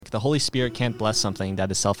the Holy Spirit can't bless something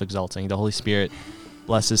that is self-exalting. The Holy Spirit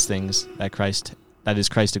blesses things that is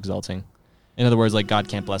Christ exalting. In other words, like God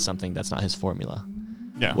can't bless something that's not his formula.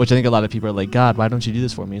 Yeah. Which I think a lot of people are like, God, why don't you do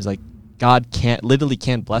this for me? It's like God literally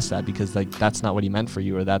can't bless that because like that's not what he meant for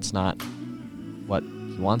you, or that's not what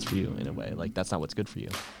he wants for you in a way. Like that's not what's good for you.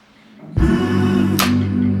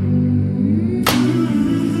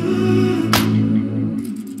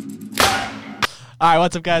 All right,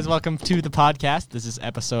 what's up, guys? Welcome to the podcast. This is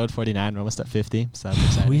episode 49. We're almost at 50, so I'm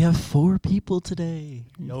excited. We have 4 people today.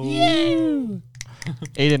 Yo.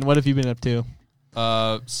 Aiden, what have you been up to?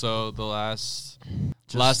 So the last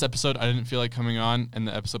episode, I didn't feel like coming on, and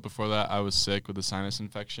the episode before that, I was sick with a sinus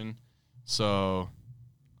infection. So,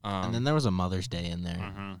 and then there was a Mother's Day in there.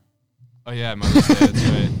 Uh-huh. Oh yeah, Mother's Day. That's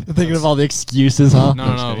right. Thinking of all the excuses, huh?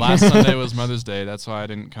 No. Last Sunday was Mother's Day. That's why I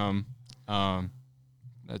didn't come.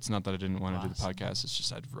 It's not that I didn't want to do the podcast. It's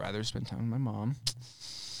just I'd rather spend time with my mom.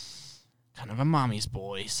 Kind of a mommy's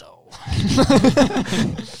boy, so.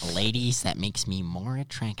 Ladies, that makes me more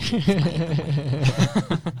attractive.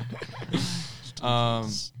 So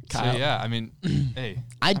yeah, I mean, hey.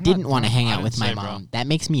 I didn't want to hang out with my mom. That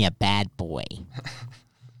makes me a bad boy.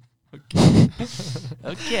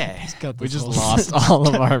 Okay. We just lost all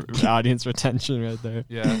of our audience retention right there.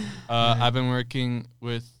 Yeah. I've been working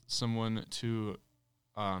with someone to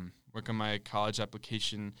work on my college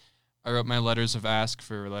application. I wrote my letters of ask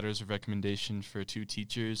for letters of recommendation for 2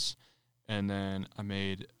 teachers, and then I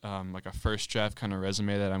made like a first draft kind of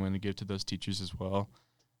resume that I'm going to give to those teachers as well.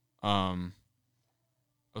 I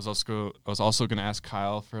was also going to ask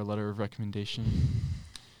Kyle for a letter of recommendation.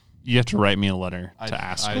 You have to write me a letter to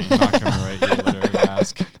ask. I'm not going to write you a letter of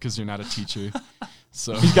ask because you're not a teacher.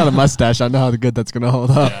 So He's got a mustache. I know how good that's going to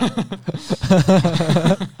hold up.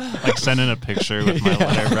 Yeah. Like send in a picture with my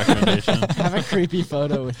letter of recommendation. Have a creepy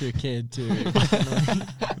photo with your kid, too.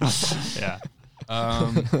 Yeah.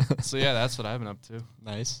 So yeah, that's what I've been up to.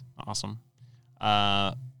 Nice. Awesome.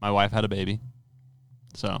 My wife had a baby.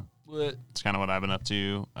 So What? it's kind of what I've been up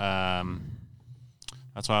to.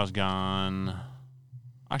 That's why I was gone.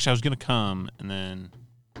 Actually, I was going to come, and then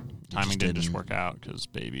timing didn't just work out because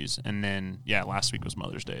babies. And then, yeah, last week was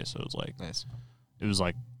Mother's Day, so it was like, Nice. It was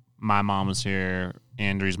like my mom was here,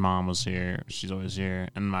 Andrew's mom was here, she's always here,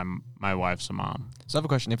 and my wife's a mom. So I have a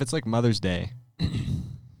question. If it's like Mother's Day, do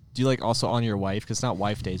you like also honor your wife? Because it's not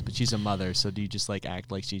wife days, but she's a mother. So do you just like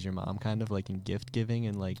act like she's your mom, kind of like in gift giving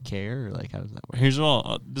and like care, or like how does that work? Here's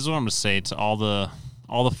what this is what I'm gonna say to all the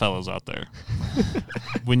fellas out there.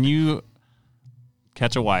 When you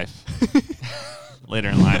catch a wife later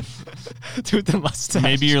in life, Dude, the mustache.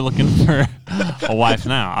 maybe you're looking for a wife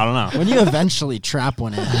now. I don't know. When you eventually trap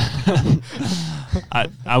one in.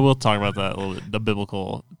 I will talk about that a little bit, the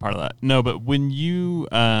biblical part of that. No, but when you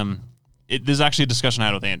there's actually a discussion I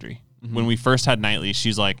had with Andrea. Mm-hmm. When we first had Nightly,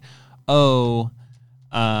 she's like, like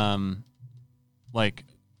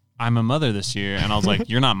I'm a mother this year, and I was like,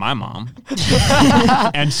 you're not my mom.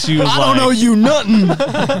 And she was I like, don't know you nothing.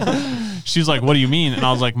 she was like, what do you mean? And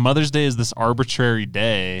I was like, Mother's Day is this arbitrary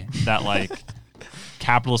day that like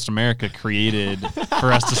capitalist America created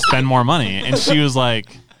for us to spend more money. And she was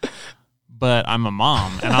like, but I'm a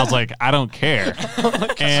mom. And I was like, I don't care.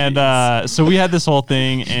 And so we had this whole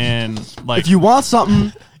thing, and like, If you want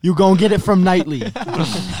something, you gonna get it from Nightly.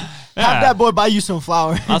 Have that boy buy you some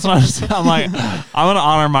flowers. That's what I'm like, I'm going to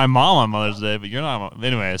honor my mom on Mother's Day, but you're not.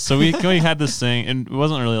 Anyway, so we had this thing, and it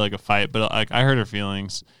wasn't really like a fight, but like I hurt her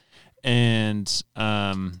feelings. And,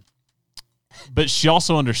 but she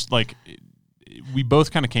also understood, like, we both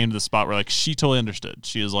kind of came to the spot where like she totally understood.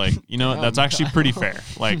 She was like, you know, that's actually pretty fair.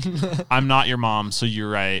 Like, I'm not your mom, so you're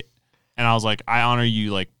right. And I was like, I honor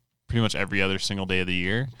you like pretty much every other single day of the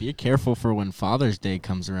year. Be careful for when Father's Day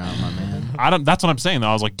comes around, my man. That's what I'm saying though.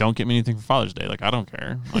 I was like, don't get me anything for Father's Day. Like, I don't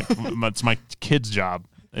care. Like, it's my kid's job.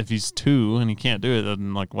 If he's 2 and he can't do it,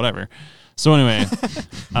 then like whatever. So anyway,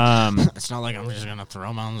 It's not like I'm just gonna throw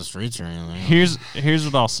him out on the streets or anything. here's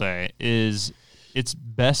what I'll say is it's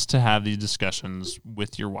best to have these discussions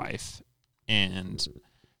with your wife and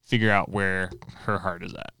figure out where her heart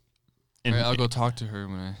is at. And All right, I'll go talk to her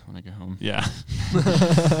when I get home. Yeah.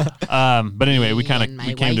 But anyway, we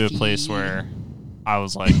came to a place where I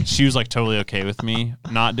was like, she was like totally okay with me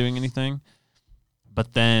not doing anything.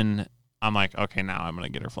 But then I'm like, okay, now I'm gonna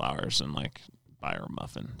get her flowers and like buy her a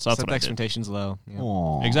muffin. So that's Set what the I expectations low. Yeah.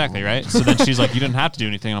 Aww. did. Exactly, right? So then she's like, you didn't have to do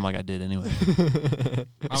anything. And I'm like, I did anyway.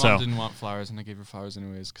 My So- mom didn't want flowers, and I gave her flowers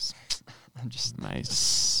anyways because I'm just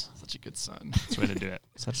Nice. such a good son. That's the way to do it.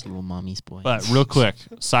 Such little mommy's boy. But real quick,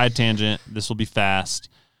 side tangent. This will be fast.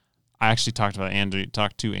 I actually talked to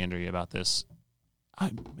Andrea about this.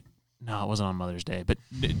 No, it wasn't on Mother's Day. But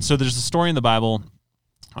so there's a story in the Bible.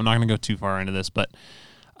 I'm not going to go too far into this, but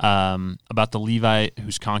about the Levite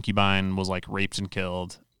whose concubine was like raped and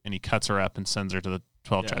killed, and he cuts her up and sends her to the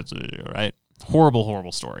 12 tribes of Israel, right? Horrible,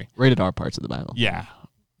 horrible story. Rated R parts of the Bible. Yeah.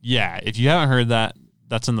 Yeah. If you haven't heard that,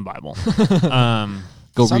 that's in the Bible.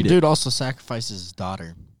 Go Some read dude also sacrifices his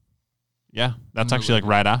daughter. Yeah. That's actually like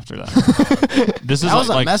right after that. This is That was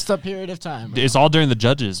a like messed up period of time. Bro. it's all during the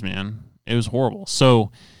Judges, man. It was horrible.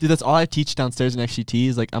 So Dude, that's all I teach downstairs in XGT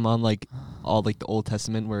is like I'm on like all like the Old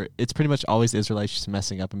Testament where it's pretty much always the Israelites just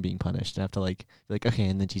messing up and being punished. And I have to like be like, okay,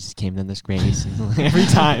 and then Jesus came, then there's grace. And like, every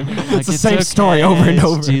time. It's the same story over and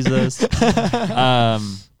over. Jesus.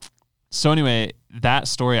 So anyway, that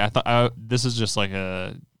story, I thought this is just like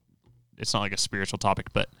it's not like a spiritual topic,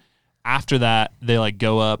 but after that, they like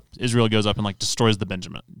go up, Israel goes up and like destroys the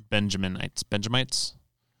Benjamites.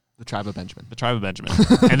 The tribe of Benjamin. The tribe of Benjamin.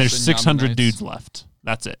 And there's 600 dudes left.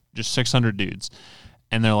 That's it. Just 600 dudes.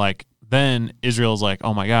 And they're like, then Israel's like,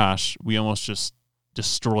 oh my gosh, we almost just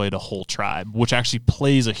destroyed a whole tribe, which actually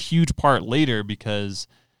plays a huge part later because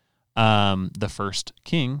the first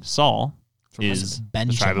king, Saul, is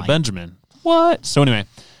the tribe of Benjamin. What? So anyway,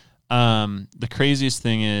 the craziest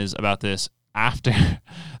thing is about this, after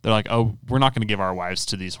they're like, oh, we're not going to give our wives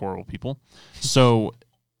to these horrible people. So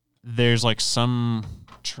there's like some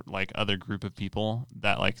like other group of people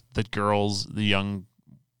that like the girls, the young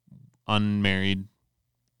unmarried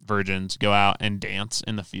virgins go out and dance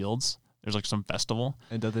in the fields. There's like some festival.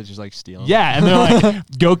 And don't they just like steal them? Yeah, and they're like,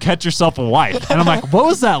 go catch yourself a wife. And I'm like, what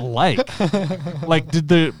was that like? Like, did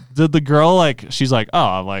the girl like, she's like, oh,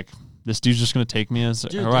 I'm like, this dude's just going to take me as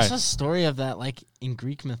Dude, her wife. there's a story of that like in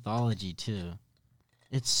Greek mythology too.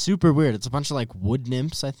 It's super weird. It's a bunch of like wood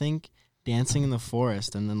nymphs, I think, dancing in the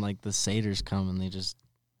forest, and then like the satyrs come and they just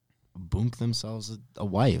boonk themselves a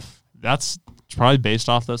wife. That's probably based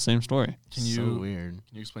off that same story. So weird.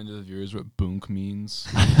 Can you explain to the viewers what boonk means?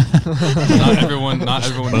 not everyone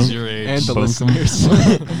is your age. And the Both listeners.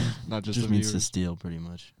 Not just Just the means to viewers. steal, pretty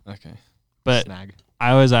much. Okay. But Snag.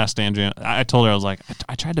 I always asked Andrea, I told her, I was like,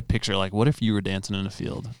 I tried to picture, like, what if you were dancing in a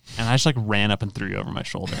field? And I just, like, ran up and threw you over my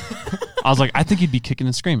shoulder. I was like, I think you'd be kicking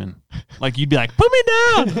and screaming. Like, you'd be like, put me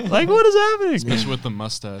down! Like, what is happening? Especially with the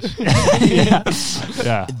mustache. Yeah.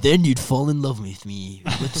 Yeah. Then you'd fall in love with me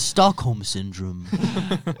with Stockholm syndrome.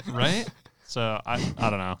 Right? So, I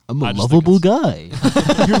don't know. I'm I a just think lovable guy.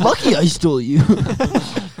 You're lucky I stole you.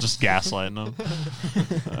 Just gaslighting them.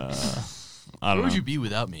 I don't Where know. would you be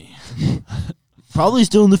without me? Probably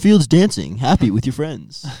still in the fields dancing, happy with your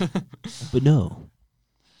friends. But no.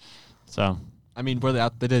 So, I mean, were they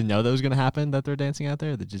out? They didn't know that was going to happen. That they're dancing out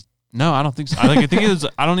there. They just no, I don't think so. I think it was.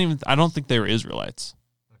 I don't think they were Israelites.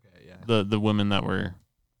 okay, yeah. The women that were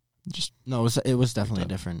just No, it was definitely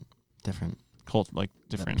different cult, like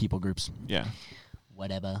different people groups. Yeah.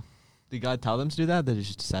 Whatever. Did God tell them to do that? They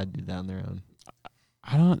just decided to do that on their own.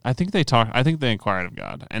 I think they inquired of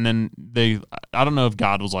God, and then I don't know if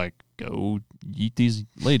God was like, go yeet these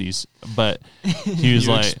ladies, but he was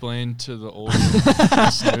you like, explain to the old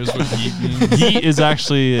listeners what yeet means. yeet is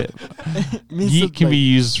actually yeet can be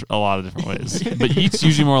used a lot of different ways, but yeet's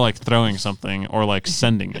usually more like throwing something or like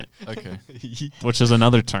sending it, Okay. which is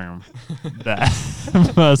another term that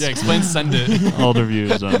most Yeah, explain send it. older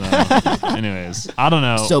viewers don't know. Anyways, I don't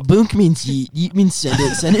know. So boonk means yeet. Yeet means send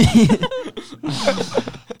it.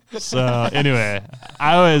 So anyway,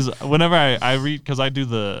 I always, whenever I read, because I do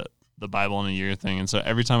the Bible in a year thing, and so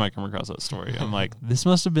every time I come across that story, I'm like, this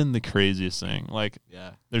must have been the craziest thing. Like,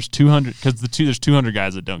 Yeah. there's 200, because there's 200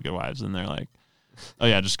 guys that don't get wives, and they're like, oh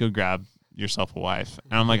yeah, just go grab yourself a wife.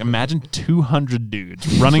 And I'm like, imagine 200 dudes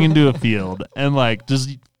running into a field and like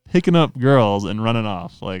just picking up girls and running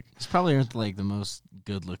off. Like, These probably aren't like the most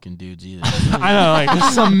good-looking dudes either. I know,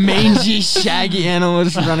 like Some mangy, shaggy animal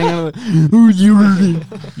just running out of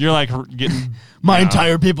the... you're like getting My you know,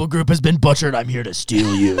 entire people group has been butchered. I'm here to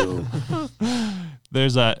steal you.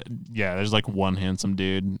 there's like one handsome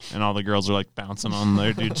dude, and all the girls are like bouncing on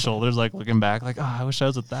their dude's shoulders, like looking back, like, oh, I wish I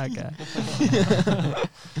was with that guy.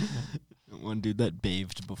 One dude that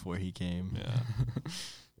bathed before he came. Yeah.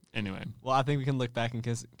 Anyway, Well, I think we can look back and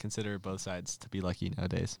consider both sides to be lucky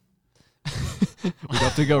nowadays. We don't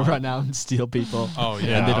have to go run out and steal people. Oh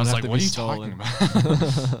yeah, and they I don't was have like, to what are be you stolen. talking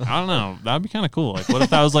about? I don't know. That'd be kind of cool. Like, what if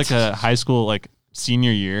that was like a high school like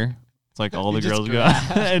senior year? It's like all the You just girls go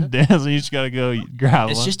out and dance, and you just gotta go grab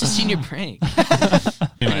one. It's just a senior prank.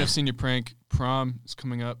 Speaking of senior prank, prom is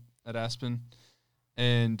coming up at Aspen,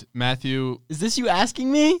 and Matthew. Is this you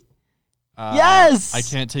asking me? Yes. I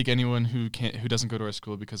can't take anyone who doesn't go to our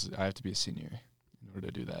school because I have to be a senior in order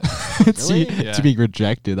to do that. It's Really? you- Yeah. To be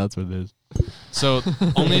rejected, that's what it is. So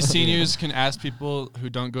only seniors can ask people who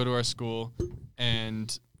don't go to our school,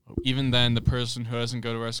 and even then, the person who doesn't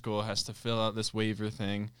go to our school has to fill out this waiver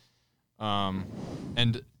thing.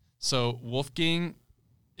 And so Wolfgang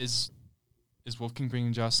is Wolfgang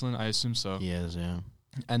bringing Jocelyn? I assume so. He is, yeah.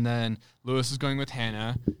 And then Lewis is going with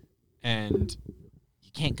Hannah, and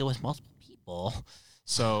You can't go with multiple people.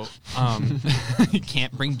 so You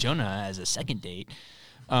can't bring Jonah as a second date.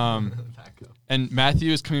 and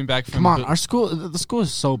Matthew is coming back from. Come on, the school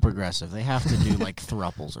is so progressive. They have to do like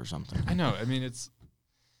thruples or something. I know. I mean,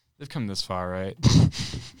 they've come this far, right?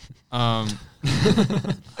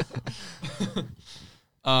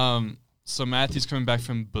 So Matthew's coming back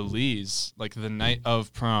from Belize, like the night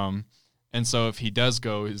of prom, and so if he does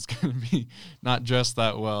go, he's gonna be not dressed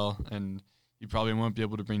that well, and he probably won't be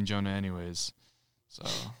able to bring Jonah anyways. So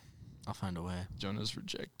I'll find a way. Jonah's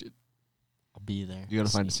rejected. I'll be there. You gotta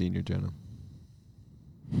find a senior, Jonah.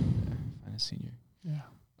 Find a senior. Yeah.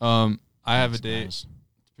 I have a Thanks, date. guys.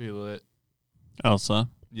 It's pretty lit. Elsa.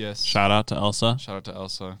 Yes. Shout out to Elsa. Shout out to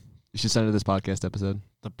Elsa. You should send her this podcast episode.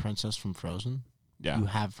 The princess from Frozen. Yeah. You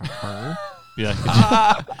have her. Yeah.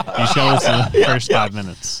 You should listen to the first 5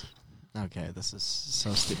 minutes. Okay, this is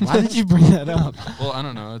so stupid. Why did you bring that up? Well, I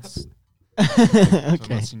don't know. It's talking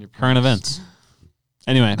Okay. about senior Current proms. events.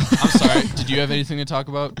 Anyway. I'm sorry. Did you have anything to talk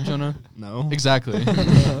about, Jonah? No. Exactly.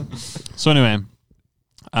 So anyway,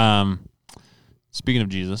 speaking of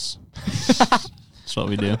Jesus, that's what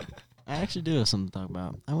we do. I actually do have something to talk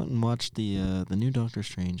about. I went and watched the new Doctor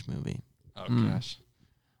Strange movie. Oh Mm. gosh.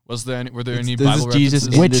 Were there It's- any this is Bible Jesus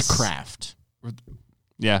references? in this- Witchcraft.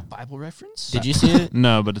 Yeah. Bible reference? Did you see it?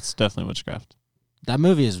 No, but it's definitely witchcraft. That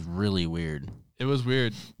movie is really weird. It was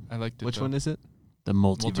weird. I liked it. Which though. one is it? The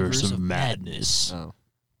Multiverse of Madness. Oh.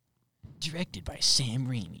 Directed by Sam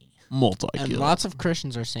Raimi. And Multi-kill. lots of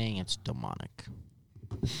Christians are saying it's demonic.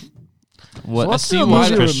 What? So let's see do a why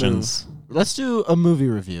movie Christians Let's do a movie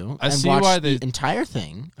review I and see watch why the they- entire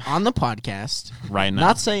thing on the podcast. right now.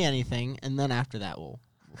 Not say anything, and then after that we'll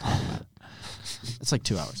talk about it. It's like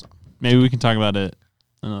 2 hours long. Maybe we can talk about it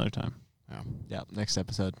another time. Yeah, next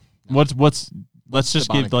episode. What's let's just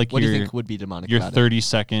Demonic. give like what do you your think would be demonic your about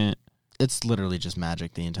 30-second. It's literally just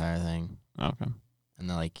magic, the entire thing. Okay. And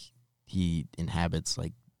then like he inhabits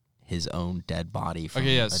like his own dead body from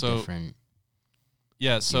Okay, yeah, a so- different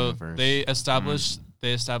Yeah, so universe. they established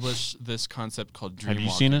this concept called dream Have you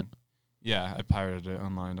seen it? Yeah, I pirated it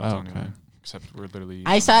online. Don't Oh, tell okay. anyone. Except we're literally.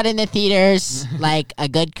 I saw it in the theaters like a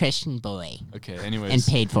good Christian boy Okay. Anyways. and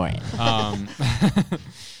paid for it.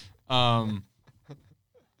 Um.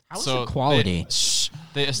 How's so the quality?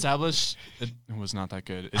 They established it was not that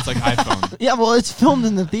good. It's like iPhone. Yeah, well, it's filmed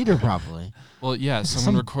in the theater properly. Well, yeah,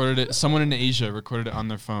 someone recorded it. Someone in Asia recorded it on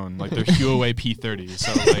their phone, like their Huawei P30.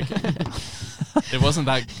 So like, it wasn't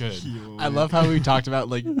that good. I love how we talked about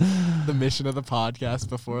like the mission of the podcast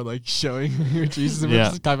before like showing who Jesus and we're Yeah.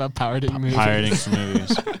 just talking about pirating movies. Pirating some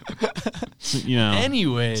movies. So, you know.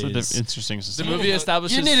 Anyways, It's interesting the society. movie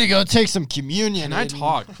establishes. You need to go take some communion. Can I Aiden.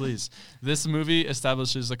 talk, please? This movie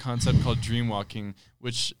establishes a concept called dream walking,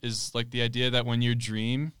 which is like the idea that when you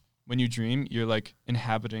dream, you're like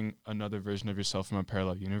inhabiting another version of yourself from a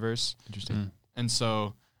parallel universe. Interesting. And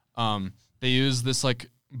so, they use this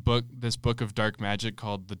book of dark magic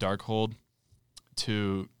called the Darkhold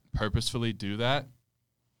to purposefully do that.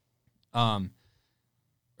 Or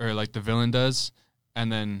like the villain does. And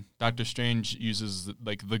then Doctor Strange uses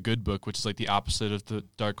like the good book, which is like the opposite of the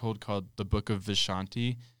Darkhold, called the Book of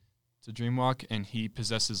Vishanti, to dreamwalk, and he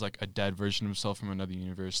possesses like a dead version of himself from another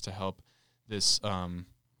universe to help this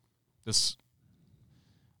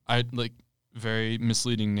very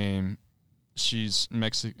misleading name. She's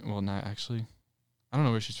Mexican. Well, not actually. I don't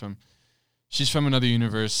know where she's from. She's from another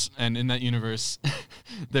universe, and in that universe,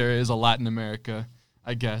 there is a Latin America,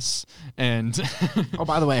 I guess. And Oh,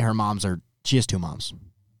 by the way, she has 2 moms.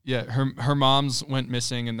 yeah, her moms went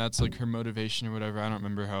missing, and that's like her motivation or whatever. I don't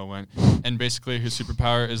remember how it went. And basically, her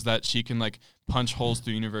superpower is that she can like punch holes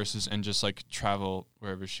through universes and just like travel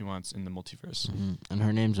wherever she wants in the multiverse. Mm-hmm. And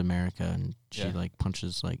her name's America, and she Yeah. like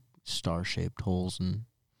punches like star-shaped holes in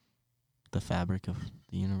the fabric of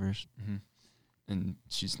the universe. Mm-hmm. And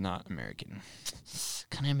she's not American.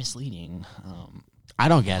 Kind of misleading. I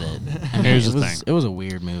don't get it. I mean, Here's it the was, thing. It was a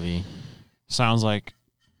weird movie. Sounds like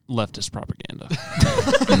leftist propaganda.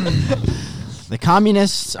 The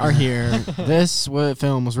communists are here. This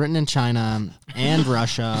film was written in China and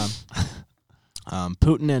Russia.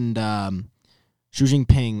 Putin and Xi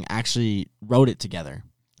Jinping actually wrote it together.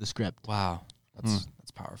 The script. Wow, that's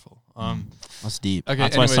powerful. That's deep. Okay,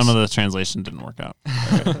 That's anyways, why some of the translation didn't work out.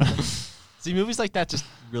 See, movies like that just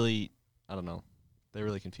really, I don't know. They're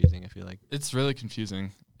really confusing, I feel like. It's really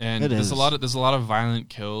confusing, and It there's is. a lot of violent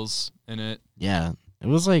kills in it. Yeah, it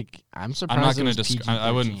was like I'm surprised. I'm not going gonna to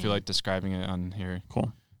I wouldn't feel like describing it on here.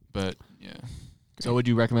 Cool. But yeah, So would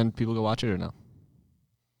you recommend people go watch it or no?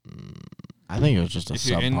 I think it was just a if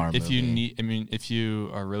you're subpar movie. if you need, I mean, if you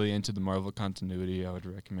are really into the Marvel continuity, I would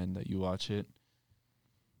recommend that you watch it.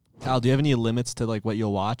 Al, do you have any limits to like what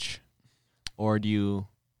you'll watch? Or do you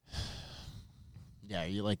Yeah,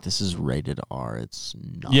 you like this is rated R. It's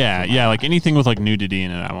not. Yeah, for my yeah, like eyes. anything with like nudity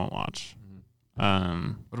in it, I won't watch.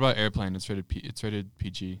 What about Airplane? It's rated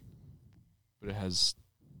PG, but it has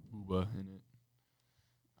booba in it.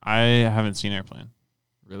 I haven't seen Airplane.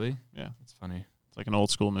 Really? Yeah. That's funny. It's like an old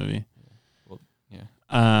school movie. Well, yeah.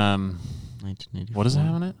 1984. What does it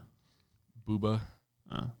have in it? Booba.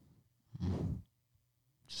 Oh,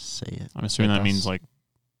 Just say it. I'm assuming that Tetas. means like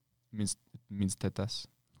It means tetas.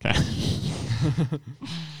 okay.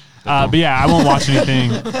 But yeah, I won't watch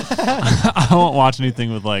anything. I won't watch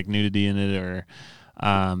anything with like nudity in it, or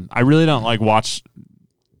I really don't like watch.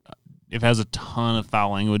 If it has a ton of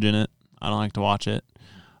foul language in it, I don't like to watch it.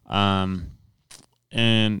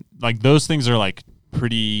 And like those things are like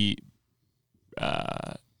pretty.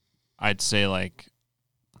 I'd say like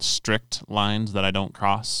strict lines that I don't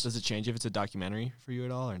cross. does it change if it's a documentary for you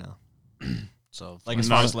at all or no? So Like as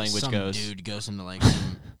far as language some goes. dude goes into like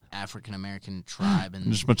some African American tribe and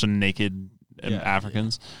Just a bunch of naked Yeah.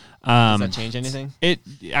 Africans. Does that change anything?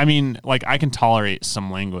 I mean, like I can tolerate some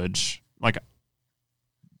language. Like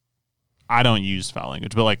I don't use foul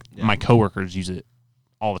language, but like Yeah. my coworkers use it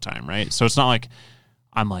all the time, right? So it's not like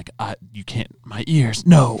I'm like, you can't, my ears,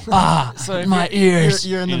 no, so if my you're, ears.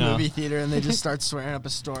 You're in the you know? movie theater and they just start swearing up a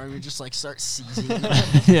storm. You just like start seizing.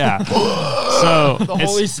 Yeah. So The it's-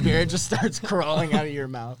 Holy Spirit just starts crawling out of your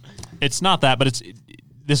mouth. it's not that, but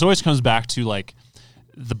this always comes back to like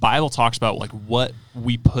the Bible talks about like what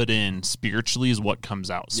we put in spiritually is what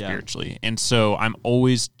comes out Yeah. spiritually. And so I'm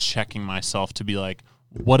always checking myself to be like,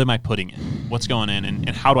 what am I putting in? What's going in? And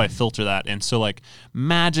how do I filter that? And so like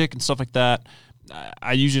magic and stuff like that,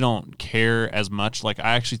 I usually don't care as much. Like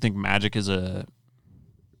I actually think magic is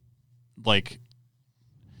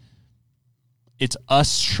it's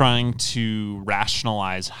us trying to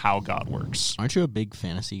rationalize how God works. Aren't you a big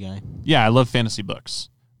fantasy guy? Yeah, I love fantasy books.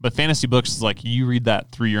 But fantasy books is like you read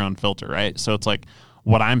that through your own filter, right? So it's like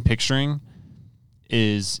what I'm picturing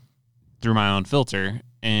is through my own filter,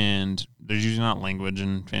 and there's usually not language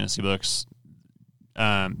in fantasy books.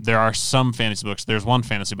 There are some fantasy books. There's one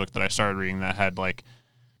fantasy book that I started reading that had like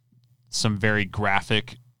some very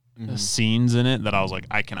graphic scenes in it that I was like,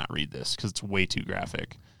 I cannot read this because it's way too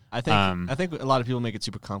graphic. I think a lot of people make it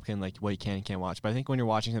super complicated, like what you can and can't watch. But I think when you're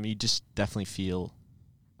watching something, you just definitely feel.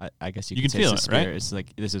 I guess you You could can say feel it's it, the spirit. right? It's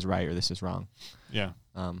like this is right or this is wrong. Yeah,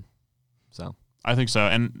 So I think so,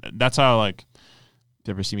 and that's how like if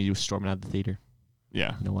you ever see me storming out of the theater,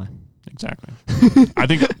 yeah. you know why? Exactly. I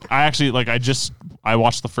think I actually like I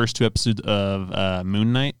watched the first 2 episodes of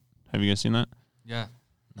Moon Knight. Have you guys seen that? Yeah.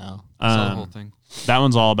 No. I saw the whole thing. That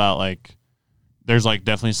one's all about like there's like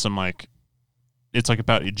definitely some like it's like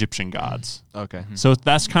about Egyptian gods. Okay. So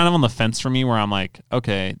that's kind of on the fence for me where I'm like,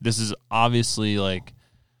 okay, this is obviously like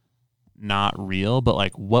not real, but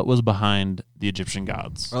like what was behind the Egyptian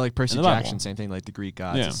gods? Or like Percy In the Bible. Jackson, same thing, like the Greek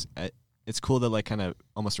gods. Yeah. It's cool to like kind of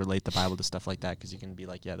almost relate the Bible to stuff like that because you can be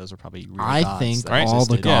like, yeah, those are probably real I gods think that all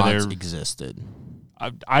the existed. Yeah, gods they're- existed.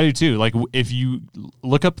 I do too. Like if you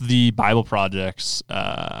look up the Bible projects,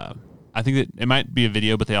 I think that it might be a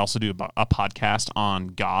video, but they also do a podcast on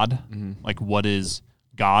God, like what is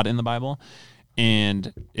God in the Bible,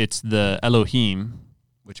 and it's the Elohim,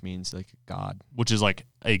 which means like God. which is like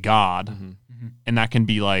a god, and that can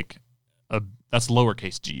be like that's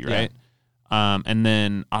lowercase g, right? And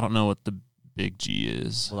then I don't know what the big G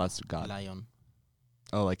is. Well, that's God. Lion.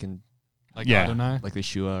 Oh, like in Like Yeah. Adonai? like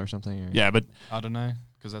Yeshua or something. Or? Yeah, but Adonai?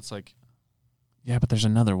 Because that's like... there's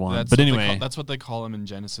another one. That's But what they anyway, that's what they call him in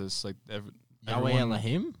Genesis. Like Yahweh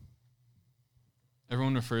Elohim?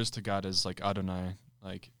 everyone refers to God as like Adonai,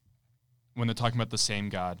 like when they're talking about the same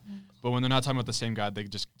God. But when they're not talking about the same God, they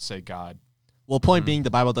just say God. Well, point being, the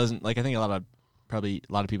Bible doesn't like. I think a lot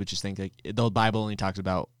of people just think like the Bible only talks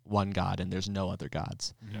about one God and there's no other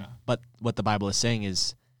gods. yeah. But what the Bible is saying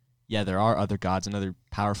is, yeah, there are other gods and other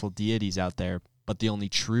powerful deities out there, but the only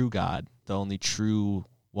true God, the only true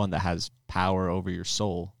one that has power over your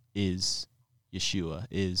soul is Yeshua,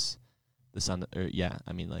 is the Son. Yeah.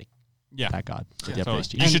 That God. Like, yeah, Totally.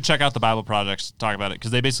 praise You Jesus. should check out the Bible projects to talk about it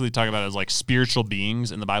because they basically talk about it as like spiritual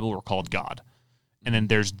beings in the Bible were called God. And then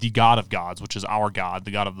there's the God of gods, which is our God,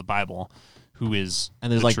 the God of the Bible, who is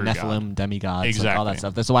And there's the like true Nephilim God. demigods, like all that Exactly.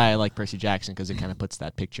 stuff. That's why I like Percy Jackson, because it kind of puts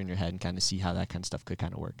that picture in your head and kind of see how that kind of stuff could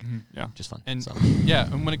kind of work. Yeah. Just fun. And So. yeah,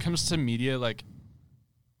 and when it comes to media, like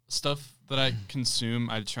stuff that I consume,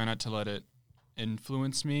 I try not to let it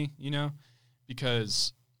influence me,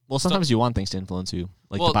 because Well, sometimes you want things to influence you,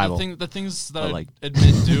 like well, the Bible. the things that But, I like-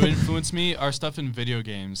 admit do influence me are stuff in video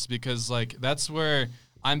games, because like that's where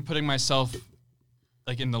I'm putting myself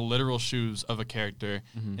like in the literal shoes of a character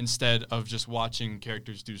instead of just watching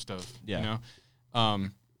characters do stuff. Yeah.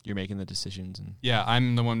 You're making the decisions. And Yeah,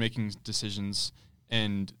 I'm the one making decisions,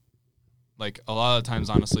 and like a lot of times,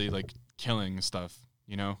 honestly, like killing stuff.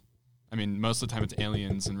 I mean, most of the time it's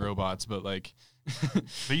aliens and robots, but like,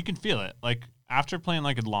 But you can feel it. Like after playing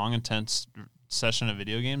like a long, intense session of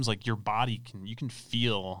video games, like your body you can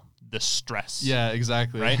feel the stress. yeah,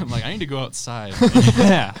 exactly. Right? I'm like, I need to go outside,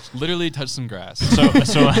 Yeah. literally touch some grass. So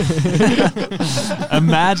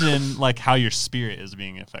imagine like how your spirit is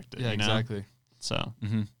being affected. Yeah, you know? exactly. So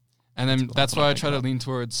And then that's what why I I think try to about. lean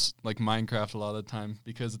towards like Minecraft a lot of the time,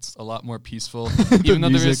 because it's a lot more peaceful. Even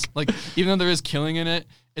though there is killing in it,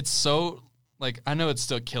 it's so like, I know it's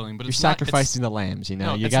still killing, but you're it's sacrificing the lambs.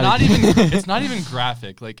 No, You it's gotta. not even. It's not even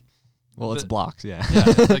graphic. Like, Well, it's the- blocks. Yeah.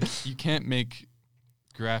 yeah, like you can't make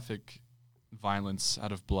graphic violence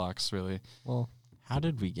out of blocks, really. Well, How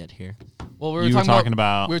did we get here? Well, you were talking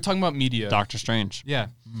about we were talking about media. Doctor Strange. Yeah,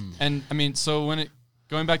 and I mean, so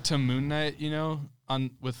going back to Moon Knight,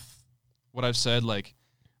 with what I've said, like,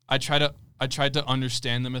 I tried to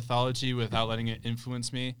understand the mythology without letting it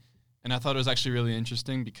influence me, and I thought it was actually really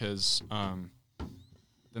interesting because,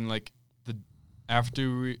 then like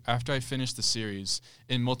after I finished the series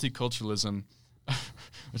in multiculturalism,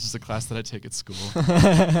 which is a class that I take at school,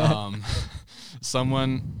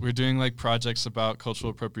 we're doing like projects about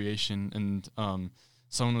cultural appropriation, and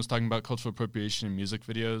someone was talking about cultural appropriation in music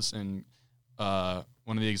videos, and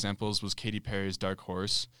one of the examples was Katy Perry's Dark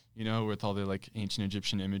Horse, with all the like ancient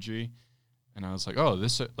Egyptian imagery. And I was like, oh,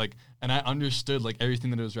 and I understood like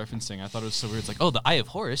everything that it was referencing. I thought it was so weird. It's like, Oh, the Eye of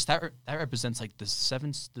Horus, that represents like the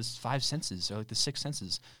five senses, or like the six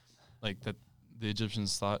senses. like that the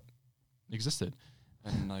Egyptians thought existed.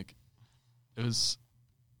 And like, I was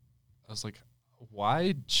like,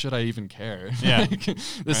 why should I even care? Yeah. Like,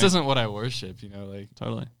 this Right. isn't what I worship, like,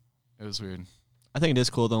 Totally. it was weird. I think it is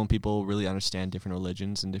cool though when people really understand different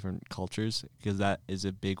religions and different cultures, because that is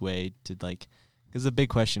a big way to like. Because the big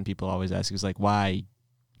question people always ask is like, why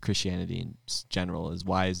Christianity in general is,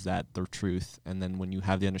 why is that the truth? And then when you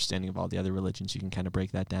have the understanding of all the other religions, you can kind of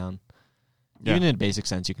break that down. Yeah. Even in a basic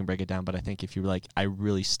sense, you can break it down. But I think if you're like, I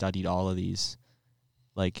really studied all of these,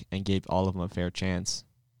 like, and gave all of them a fair chance,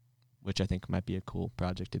 which I think might be a cool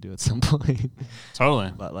project to do at some point.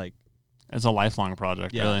 Totally. But like, It's a lifelong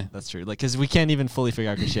project, yeah, really. that's true. Like, because we can't even fully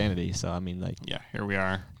figure out Christianity. So I mean, like, Yeah, here we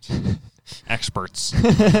are. Experts.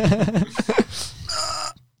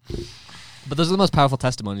 But those are the most powerful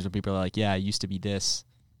testimonies where people are like, yeah, I used to be this.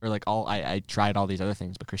 Or like, I tried all these other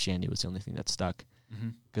things, but Christianity was the only thing that stuck.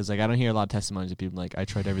 Because like, I don't hear a lot of testimonies of people like, I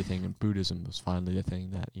tried everything and Buddhism was finally the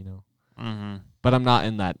thing that, Mm-hmm. But I'm not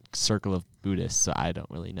in that circle of Buddhists, so I don't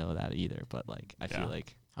really know that either. But like, I Yeah. feel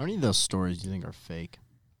like, How many of those stories do you think are fake?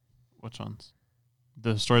 Which ones?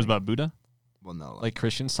 The stories about Buddha? Well, no, like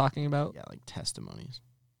Christians talking about, yeah, like testimonies.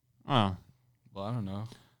 Oh, Well, I don't know.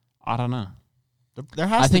 I don't know. There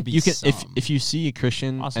has I think to be you can, some. if you see a Christian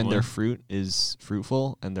and Possibly. their fruit is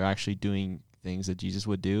fruitful and they're actually doing things that Jesus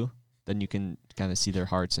would do, then you can kind of see their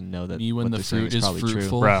hearts and know that Me when what the they're saying fruit is probably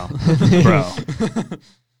fruitful. true. Bro.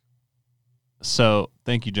 So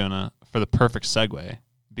thank you, Jonah, for the perfect segue,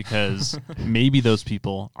 because maybe those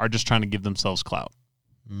people are just trying to give themselves clout.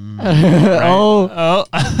 Right? Oh,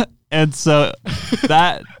 And so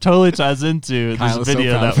that totally ties into Kyle this is so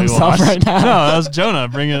video proud that of we himself watched. right now. No, that was Jonah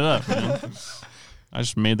bringing it up. Man. I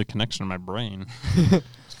just made the connection in my brain.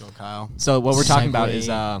 Let's go, Kyle. So what we're talking about is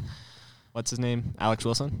Segue. what's his name? Alex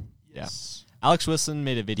Wilson. Yes. Yeah, Alex Wilson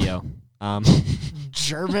made a video.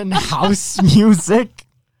 German house music.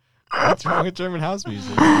 What's wrong with German house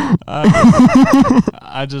music?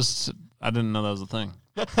 I didn't know that was a thing.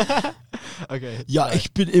 Okay, Ja,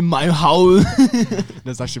 ich bin in meinem Haus.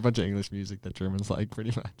 there's actually a bunch of English music that Germans like,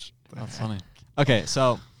 pretty much. That's funny. Okay,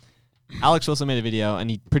 so Alex Wilson made a video, and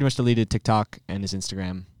he pretty much deleted TikTok and his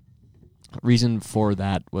Instagram. Reason for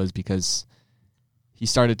that was because he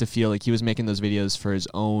started to feel like he was making those videos for his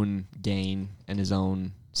own gain and his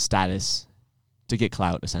own status to get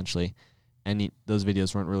clout, essentially. And those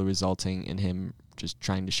videos weren't really resulting in him just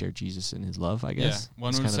trying to share Jesus and his love, I guess. Yeah,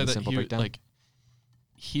 one That's would kind say of the that simple he breakdown.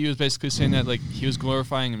 he was basically saying that like he was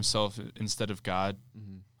glorifying himself instead of God,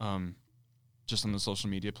 Mhm. just on the social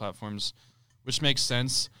media platforms, which makes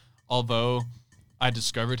sense. Although I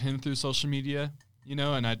discovered him through social media,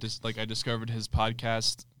 and I discovered his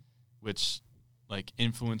podcast, which like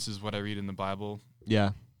influences what I read in the Bible.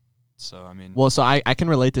 Yeah. So I mean, Well, so I can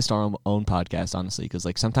relate this to our own podcast, honestly, because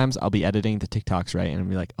like sometimes I'll be editing the TikToks, right, and I'll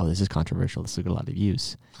be like, oh, this is controversial. This will get a lot of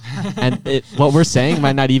views. And what we're saying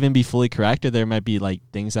might not even be fully correct, or there might be like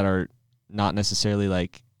things that are not necessarily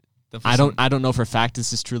like, I don't know for a fact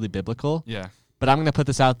this is truly biblical. Yeah. But I'm going to put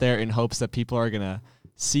this out there in hopes that people are going to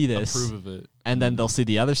see this. Approve of it. And then they'll see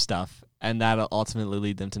the other stuff, and that'll ultimately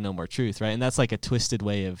lead them to know more truth, right? And that's like a twisted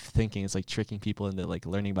way of thinking. It's like tricking people into like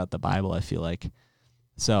learning about the Bible, I feel like.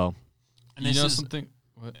 So, And you know something?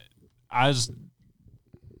 What?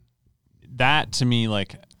 That to me,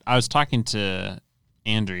 like, I was talking to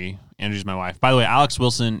Andrew. Andrew's my wife. By the way, Alex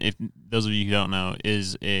Wilson, if those of you who don't know,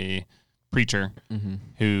 is a preacher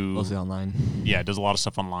who mostly online. Yeah, does a lot of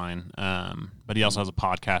stuff online. But he also has a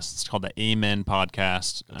podcast. It's called the Amen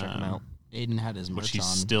Podcast. Go check him out. Aiden had his merch Which he's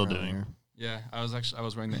on still earlier. doing. Yeah, I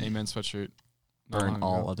was wearing the Amen sweatshirt. not Burn long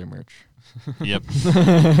all ago. other merch. Yep.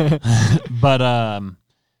 But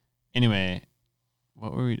anyway,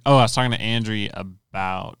 what were we? Oh, I was talking to Andrew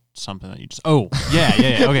about something that you just. Oh,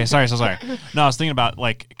 yeah. Okay, sorry. No, I was thinking about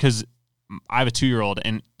like because I have a 2-year-old,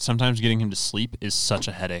 and sometimes getting him to sleep is such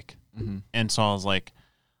a headache. Mm-hmm. And so I was like,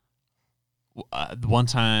 one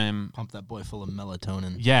time, Pump that boy full of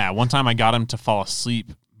melatonin. one time I got him to fall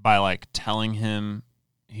asleep by like telling him.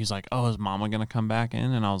 He's like, "Oh, is Mama gonna come back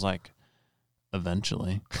in?" And I was like,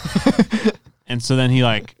 "Eventually." And so then he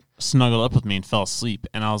like snuggled up with me and fell asleep.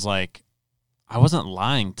 And I was like, I wasn't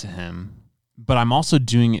lying to him, but I'm also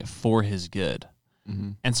doing it for his good.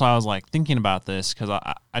 Mm-hmm. And so I was like thinking about this because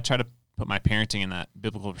I try to put my parenting in that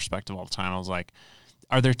biblical perspective all the time. I was like,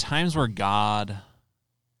 are there times where God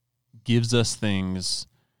gives us things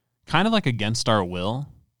kind of like against our will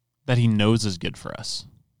that he knows is good for us?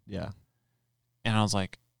 Yeah. And I was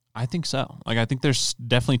like, I think so. Like, I think there's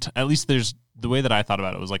definitely, at least there's the way that I thought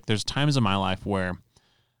about it was like, there's times in my life where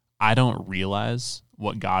I don't realize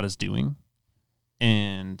what God is doing.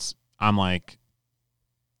 And I'm like,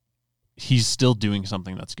 he's still doing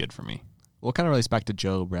something that's good for me. Well, it kind of relates back to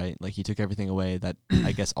Job, right? Like he took everything away that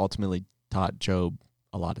I guess ultimately taught Job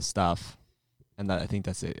a lot of stuff. And that I think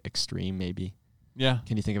that's extreme, maybe. Yeah.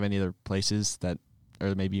 Can you think of any other places that,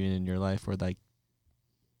 or maybe even in your life where like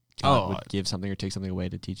God would give something or take something away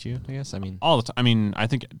to teach you, I guess? I mean, all the time. I mean, I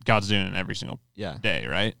think God's doing it every single day,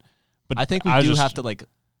 right? But I think we was do just- have to like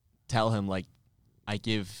tell him like, I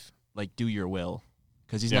give, like, do your will.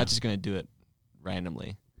 Because he's not just going to do it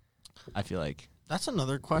randomly, I feel like. That's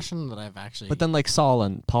another question that I've actually. But then like Saul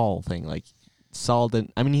and Paul thing, like Saul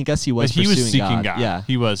didn't, I mean, he was But he was pursuing seeking God. Yeah.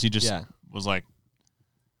 He was. He just was like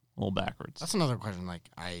a little backwards. That's another question. Like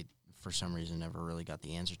I, for some reason, never really got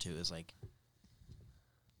the answer to. Is like,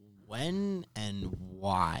 when and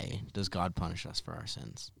why does God punish us for our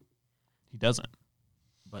sins? He doesn't.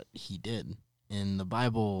 But he did in the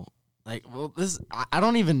Bible. Like, well, I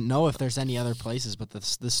don't even know if there's any other places, but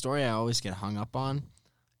the story I always get hung up on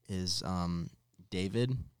is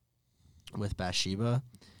David with Bathsheba,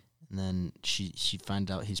 and then she finds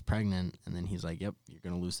out he's pregnant, and then he's like, "Yep, you're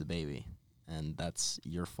gonna lose the baby, and that's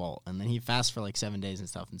your fault." And then he fasts for like 7 days and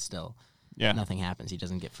stuff, and still, nothing happens. He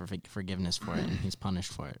doesn't get forgiveness for it, and he's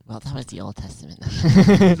punished for it. Well, that was the Old Testament.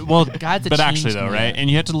 Well, God's a but actually changed though, man. right? And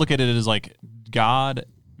you have to look at it as like God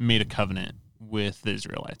made a covenant with the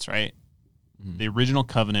Israelites, right? Mm-hmm. The original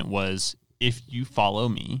covenant was, if you follow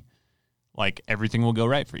me, like everything will go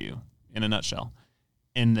right for you, in a nutshell.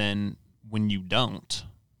 And then when you don't,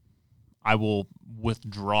 I will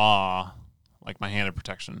withdraw like my hand of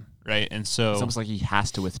protection, right? And so It's almost like he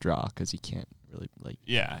has to withdraw because he can't really like.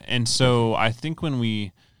 yeah. And so I think when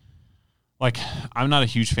we, like, I'm not a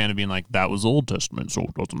huge fan of being like, that was Old Testament, so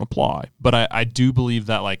it doesn't apply. But I do believe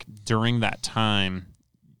that, like, during that time,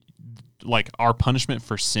 like, our punishment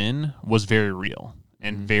for sin was very real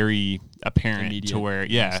and very apparent Immediate to where,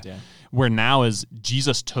 almost, where now is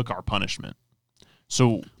Jesus took our punishment.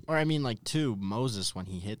 So, Or I mean, like too, Moses when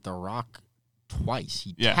he hit the rock twice,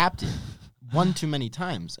 he Yeah. tapped it one too many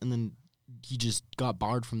times, and then he just got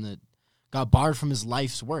barred from his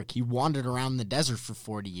life's work. He wandered around the desert for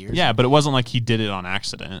 40 years. yeah, but it wasn't like he did it on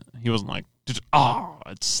accident. He wasn't like,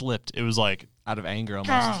 it slipped. It was like, Out of anger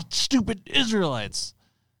almost. stupid Israelites.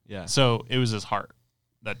 Yeah. So it was his heart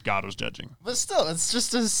that God was judging. But still, it's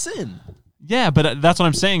just a sin. Yeah, but that's what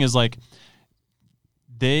I'm saying is like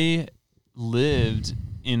they lived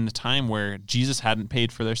in a time where Jesus hadn't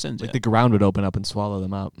paid for their sins Like yet. the ground would open up and swallow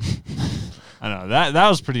them up. I know that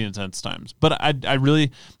was pretty intense times. But I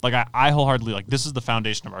really like I wholeheartedly like this is the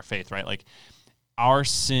foundation of our faith, right? Like our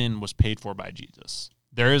sin was paid for by Jesus.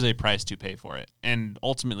 There is a price to pay for it, and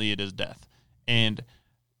ultimately it is death. And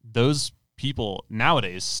those people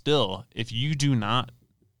nowadays still, if you do not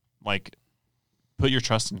like put your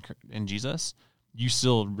trust in Jesus, you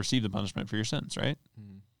still receive the punishment for your sins, right?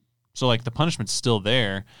 So like the punishment's still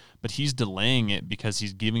there, but he's delaying it because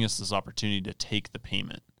he's giving us this opportunity to take the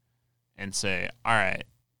payment and say, all right,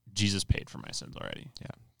 Jesus paid for my sins already. Yeah,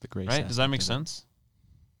 the grace. Right? Does that make aspect of it. sense?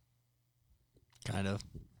 Kind of.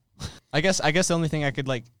 I guess the only thing I could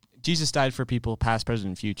like, Jesus died for people past, present,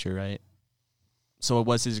 and future, right? So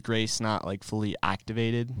was his grace not like fully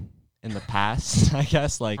activated in the past? I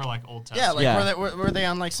guess like For like Old Testament. Yeah, like Yeah. were they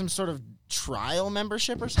on like some sort of trial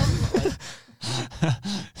membership or something? Like,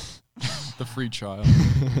 The free trial.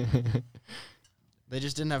 they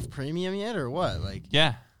just didn't have premium yet, or what? Like,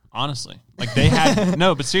 Yeah, honestly. Like they had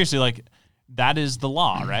no, but seriously, like that is the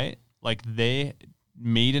law, right? Like they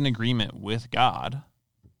made an agreement with God,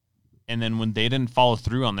 and then when they didn't follow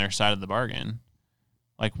through on their side of the bargain,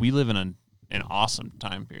 like we live in an awesome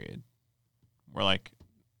time period where like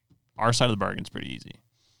our side of the bargain's pretty easy.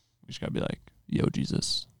 We just gotta be like, yo,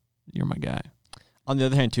 Jesus, you're my guy. On the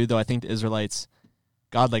other hand, too, though, I think the Israelites,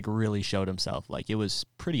 God like really showed himself. Like it was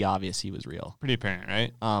pretty obvious he was real. Pretty apparent,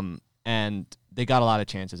 right? And they got a lot of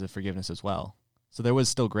chances of forgiveness as well. So there was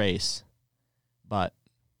still grace, but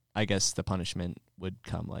I guess the punishment would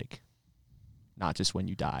come like not just when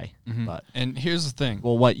you die, Mhm. but And here's the thing.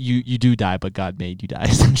 well, what you do die, but God made you die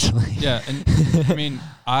essentially. Yeah, and I mean,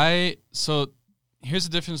 so here's the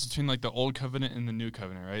difference between like the old covenant and the new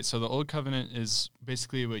covenant, right? So the old covenant is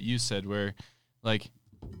basically what you said, where like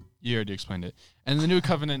you already explained it, and the new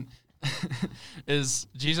covenant is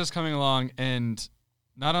Jesus coming along and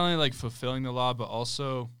not only like fulfilling the law, but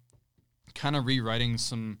also kind of rewriting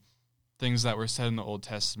some things that were said in the Old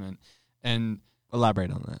Testament. And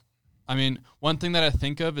Elaborate on that. I mean, one thing that I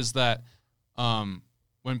think of is that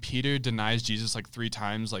when Peter denies Jesus like 3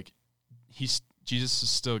 times, like Jesus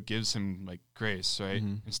still gives him like grace, right?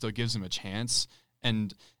 Mhm. And still gives him a chance.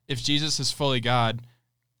 And if Jesus is fully God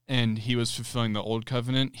and he was fulfilling the old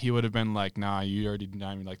covenant, he would have been like, nah, you already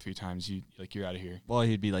denied me like 3 times. You're out of here. Well,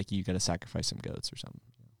 he'd be like, you got to sacrifice some goats or something.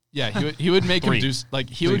 Yeah, he would make him Three. do like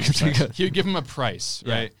he would give him a price,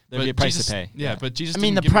 Yeah, right? there'd be a price to Jesus, pay. Yeah, Yeah. but Jesus. I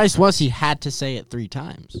mean, didn't the give him a price was he had to say it 3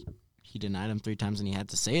 times. He denied him 3 times, and he had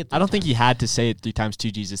to say it. I don't think he had to say it 3 times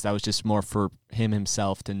to Jesus. That was just more for him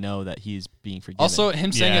himself to know that he's being forgiven. Also,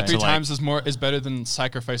 him saying Yeah, it 3 to, like- times is better than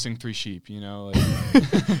sacrificing 3 sheep. You know,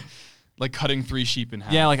 like, like cutting 3 sheep in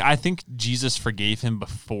half. Yeah, like I think Jesus forgave him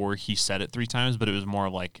before he said it 3 times, but it was more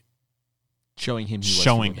like showing him he was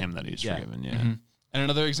showing forgiven. him that he's Yeah. forgiven. Yeah. Mhm. And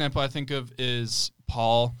another example I think of is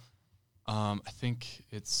Paul. I think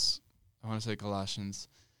I want to say Colossians,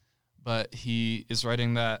 but he is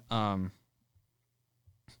writing that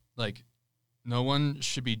like no one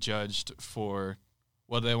should be judged for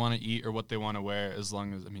what they want to eat or what they want to wear, as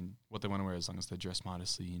long as what they want to wear as long as they dress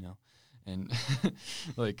modestly, you know, and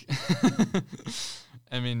like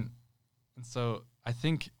and so I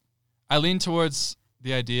think I lean towards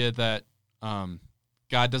the idea that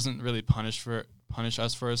God doesn't really punish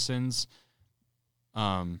us for our sins.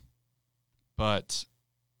 But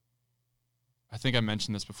I think I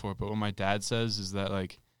mentioned this before, but what my dad says is that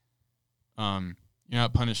like you're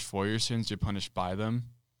not punished for your sins, you're punished by them.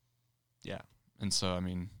 Yeah. And so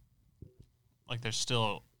Like there's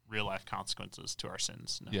still real life consequences to our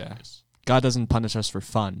sins. Yeah. nowadays. God doesn't punish us for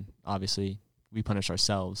fun. Obviously, we punish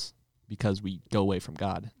ourselves because we go away from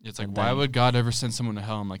God. it's like, And why then- would God ever send someone to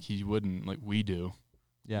hell? I'm like, he wouldn't. Like we do.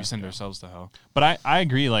 Yeah. We send ourselves to hell. But I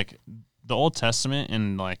agree, like the Old Testament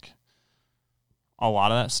and like a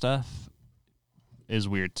lot of that stuff is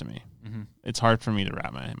weird to me. Mm-hmm. It's hard for me to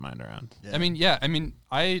wrap my mind around.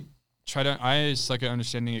 I suck at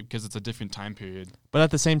understanding it because it's a different time period. But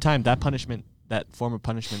at the same time, that form of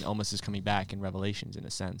punishment almost is coming back in Revelations in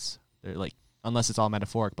a sense. They're like, unless it's all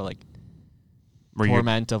metaphoric, but like Where you're-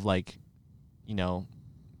 torment of like,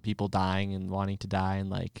 people dying and wanting to die and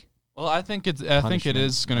like, Well, I think it punishment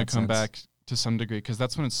is going in to that come sense. back to some degree because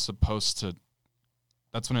that's when it's supposed to.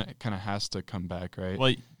 That's when it kind of has to come back, right?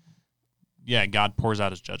 Well, yeah, God pours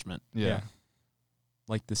out his judgment, yeah.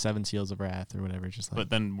 like the 7 seals of wrath or whatever. Just like, but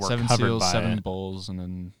then we're 7 covered seals, by 7 it. bowls, and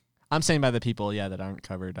then I'm saying by the people, that aren't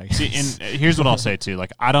covered. I guess. See, and here's what I'll say too.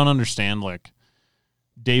 Like, I don't understand. Like,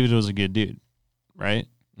 David was a good dude, right?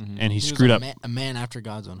 Mhm. And he was screwed up. A man after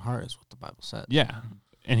God's own heart is what the Bible said. Yeah,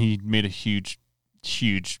 and he made a huge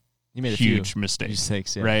he made a huge few mistake.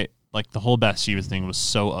 mistakes, yeah. Right? Like the whole Bathsheba thing was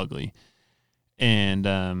so ugly. And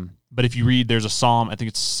but if you read, there's a psalm. I think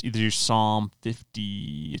it's either Psalm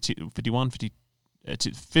 50, it's 51, 50.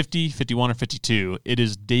 50, 51, or 52, it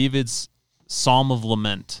is David's Psalm of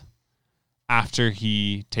Lament after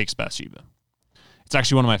he takes Bathsheba. It's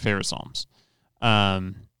actually one of my favorite Psalms.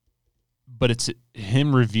 But it's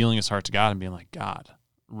him revealing his heart to God and being like, God,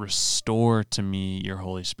 restore to me your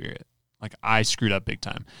Holy Spirit. Like, I screwed up big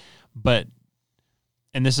time.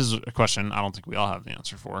 And this is a question I don't think we all have the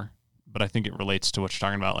answer for, but I think it relates to what you're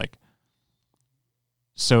talking about. Like,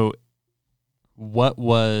 so what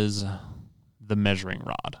was the measuring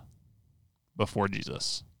rod before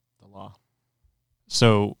Jesus? The law.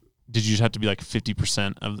 So did you just have to be like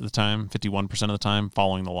 50% of the time, 51% of the time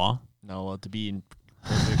following the law? No, well, to be in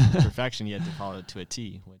perfection, you had to follow it to a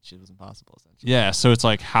T, which it was impossible, essentially. Yeah. So it's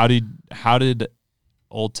like, how did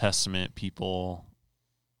Old Testament people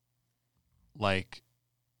like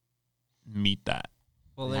meet that?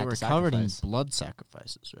 Well, They they had were to covered in sacrifice. blood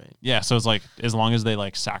sacrifices, right? Yeah. So it's like, as long as they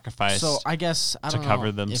like sacrifice. So I guess I to don't cover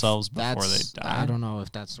know themselves if before they that's- die? I don't know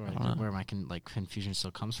if that's don't know. where my confusion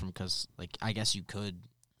still comes from, because like I guess you could,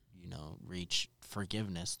 reach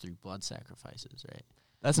forgiveness through blood sacrifices, right?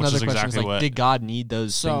 That's Which another is question. exactly Is like, what- did God need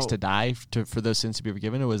those things So- to die for those sins to be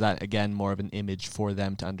forgiven, or was that again more of an image for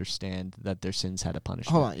them to understand that their sins had a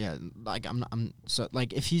punishment? Hold on, yeah. Like I'm so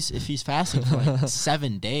like if he's fasting for like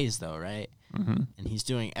 7 days though, right? Mhm. And he's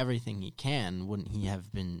doing everything he can. Wouldn't he have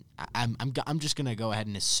been? I'm just gonna go ahead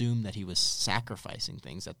and assume that he was sacrificing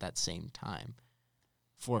things at that same time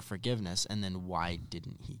for forgiveness, and then why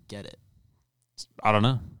didn't he get it? I don't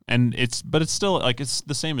know. But it's still like, it's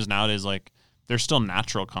the same as nowadays. Like, there's still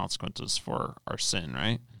natural consequences for our sin,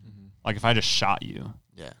 right? Mm-hmm. Like, if I just shot you,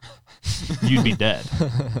 Yeah. you'd be dead.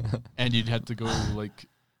 And you'd have to go like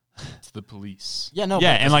to the police. Yeah. No.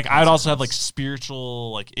 Yeah, but and as like a I'd also have like consequence-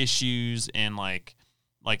 spiritual like issues, and like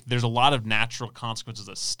there's a lot of natural consequences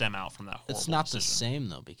that stem out from that horrible It's not the decision. same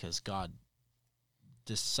though, because God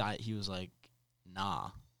he was like, nah,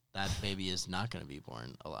 that baby is not gonna be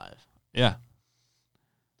born alive. Yeah.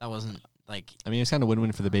 That wasn't like I mean, it's kind of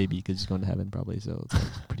win-win for the baby because he's going to heaven probably, so it's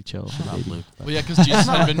like pretty chill for the Rob baby. Luke. But- Well, yeah, because Jesus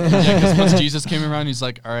had been. Yeah, because once Jesus came around, he's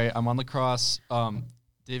like, "All right, I'm on the cross.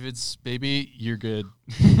 David's baby, you're good.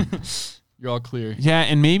 You're all clear." Yeah,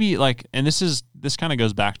 and maybe like, and this kind of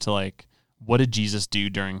goes back to like, what did Jesus do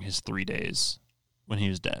during his 3 days when he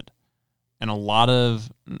was dead? And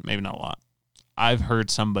maybe not a lot. I've heard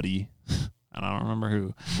somebody, and I don't remember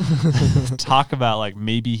who, talk about like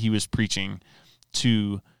maybe he was preaching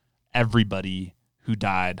to everybody who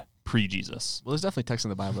died pre-Jesus, Well, there's definitely text in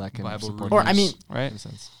the Bible that can Bible support Or, that I mean- right? in a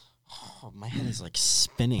sense. Oh, my head is like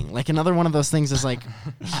spinning. Like another one of those things is like,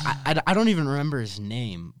 I don't even remember his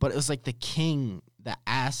name, but it was like the king that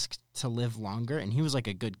asked to live longer, and he was like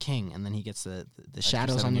a good king, and then he gets the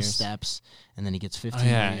shadows 7 on the years. steps, and then he gets 15 Oh,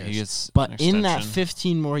 yeah, more years. he gets But an in that extension.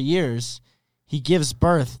 15 more years, he gives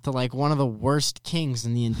birth to like one of the worst kings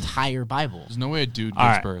in the entire Bible. There's no way a dude All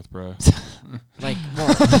gives right. birth, bro. Like, well,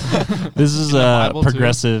 This is In the a Bible, too?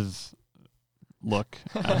 progressive look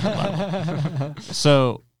at the Bible.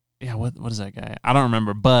 So yeah, what is that guy? I don't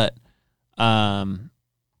remember, but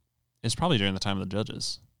it's probably during the time of the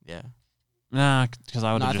Judges. yeah. Nah, because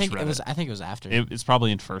I would No, have I just think read it was. it. I think it was after. It's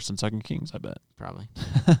probably in 1st and 2nd Kings, I bet. Probably.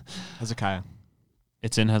 Hezekiah,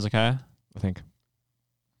 It's in Hezekiah. I think.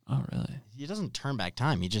 Oh, really? He doesn't turn back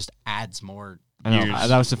time. He just adds more. I know. Years.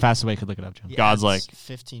 That was the fastest way I could look it up, John. he God's adds like,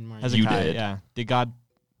 15 more. You Hezekiah, did. yeah. Did God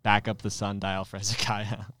back up the sundial for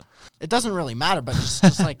Hezekiah? It doesn't really matter, but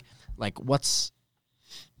just like what's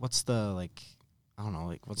the like, I don't know,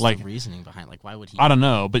 like what's Like- the reasoning behind, like, why would he? I don't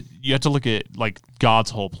know, but you have to look at like God's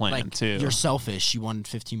whole plan like, too. you're selfish. You wanted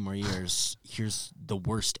 15 more years. Here's the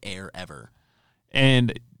worst heir ever.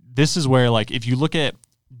 And this is where, like, if you look at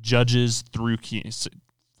Judges through Kings,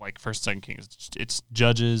 like 1st, 2nd Kings, it's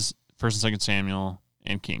Judges, 1st and 2nd Samuel,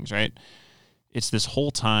 and Kings, right? It's this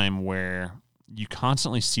whole time where you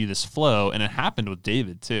constantly see this flow, and it happened with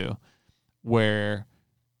David too, where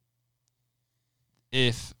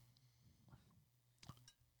if,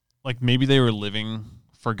 like, maybe they were living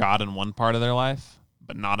for God in one part of their life,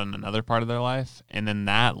 but not in another part of their life, and then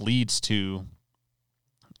that leads to,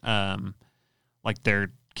 like,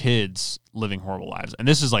 their kids living horrible lives. And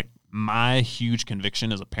this is like my huge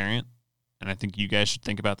conviction as a parent, and I think you guys should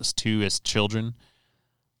think about this too as children.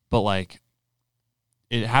 But like,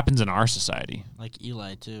 it happens in our society, Like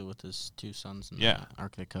Eli too, with his 2 sons in Yeah. the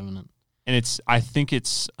Ark of the Covenant. and I think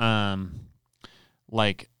it's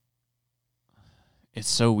like, it's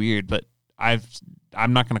so weird. But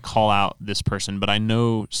I'm not going to call out this person, but I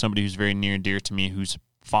know somebody who's very near and dear to me whose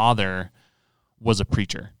father was a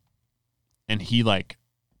preacher, and he like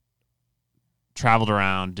traveled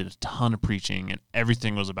around, did a ton of preaching, and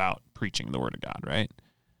everything was about preaching the word of God, right?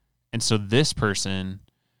 And so this person,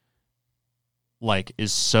 like,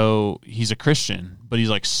 he's a Christian, but he's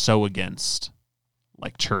like so against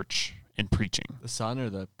like church and preaching. The son or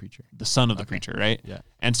the preacher? The son of the Okay. preacher, right? Yeah.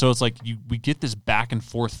 And so it's like we get this back and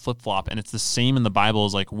forth flip flop, and it's the same in the Bible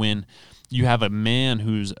as like when you have a man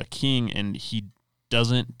who's a king and he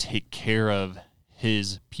doesn't take care of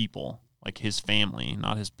his people, like his family,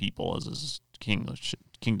 not his people as his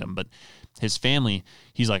kingdom, but his family.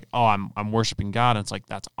 He's like, oh, I'm worshiping God, and it's like,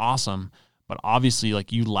 that's awesome. But obviously,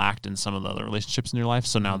 like, you lacked in some of the other relationships in your life.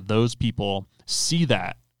 So now those people see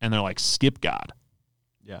that and they're like, skip God.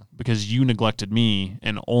 Yeah. Because you neglected me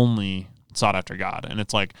and only sought after God. And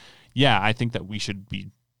it's like, yeah, I think that we should be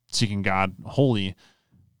seeking God wholly,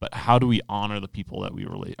 but how do we honor the people that we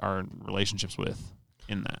are in relationships with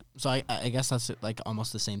in that? So I guess that's like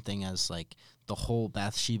almost the same thing as like the whole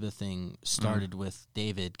Bathsheba thing started with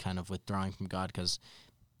David kind of withdrawing from God because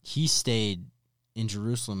he stayed in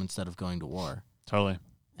Jerusalem instead of going to war. Totally.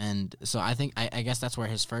 And so I think I guess that's where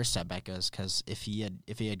his first setback is, because if he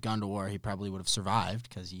had gone to war, he probably would have survived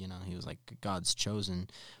because he was like God's chosen.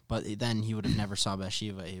 But then he would have never saw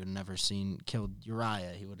Bathsheba. He would have never killed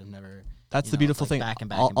Uriah. He would have never. That's you the know, beautiful like thing. back and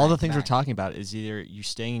back all and all back the and things we're back. talking about is either you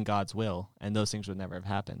staying in God's will and those things would never have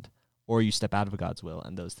happened, or you step out of God's will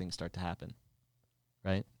and those things start to happen,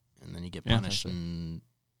 right? And then you get Yeah, punished that's it. and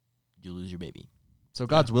you lose your baby. So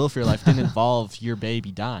God's will for your life didn't involve your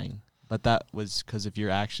baby dying, but that was because of your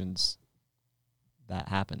actions that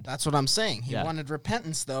happened. That's what I'm saying. He Yeah. wanted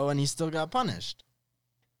repentance though, and he still got punished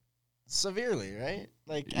severely, right?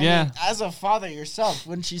 Like, I Yeah. mean, as a father yourself,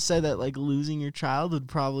 wouldn't you say that like losing your child would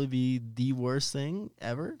probably be the worst thing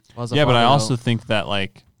ever? Well, as a Yeah, but I father, also though, think that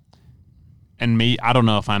like, and I don't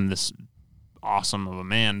know if I'm this awesome of a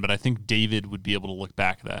man, but I think David would be able to look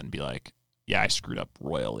back at that and be like, yeah, I screwed up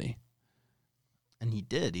royally. And he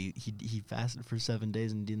did. He fasted for 7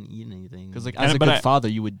 days and didn't eat anything. because like And- as a but good I- father,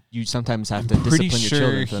 you sometimes have to I'm pretty discipline your sure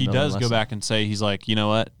children. for them he to learn does a go lesson. back and say, he's like, you know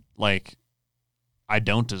what? Like, I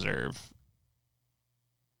don't deserve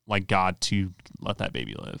like God to let that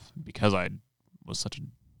baby live because I was such a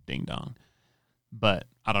ding dong. But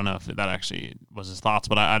I don't know if that actually was his thoughts,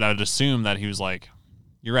 but I'd assume that he was like,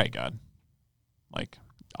 you're right, God. Like,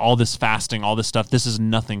 all this fasting, all this stuff, this is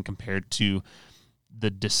nothing compared to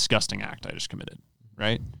the disgusting act I just committed,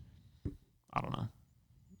 right? I don't know.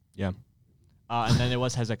 And then it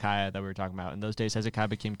was Hezekiah that we were talking about. In those days, Hezekiah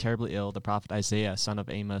became terribly ill. The prophet Isaiah, son of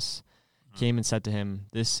Amos, came and said to him,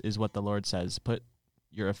 "This is what the Lord says: Put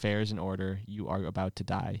your affairs in order. You are about to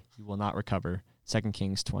die. You will not recover." 2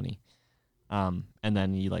 Kings 20. And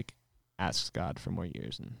then he like asks God for more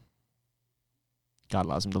years, and God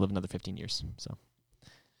allows him to live another 15 years. So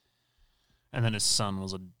And then his son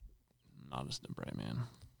was not as bright man.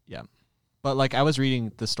 but like I was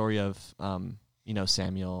reading the story of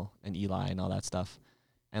Samuel and Eli and all that stuff,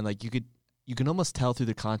 and like you can almost tell through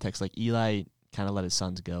the context, like Eli kind of let his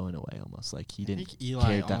sons go in a way, almost like he I didn't think Eli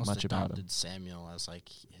care that almost much about him. adopted Samuel as like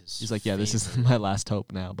his. He's like, yeah, this is favorite. my last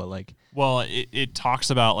hope now. But like, Well, it talks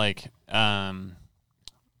about like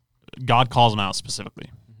God calls him out specifically.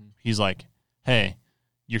 He's like, "Hey,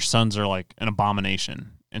 your sons are like an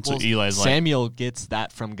abomination," and so well, Eli's like, Samuel gets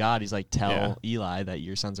that from God. He's like, tell Yeah. Eli that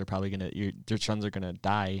your sons are probably your sons are gonna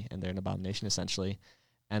die and they're an abomination essentially.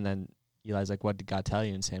 And then Eli's like, what did God tell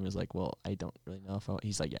you? And Samuel's like, well, I don't really know if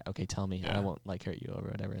he's like, yeah, okay, tell me. Yeah. I won't like hurt you or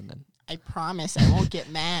whatever. And then I promise I won't get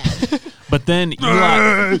mad. But then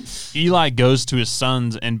Eli goes to his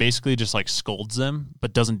sons and basically just like scolds them,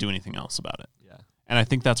 but doesn't do anything else about it. yeah, And I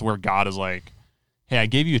think that's where God is like, "Hey, I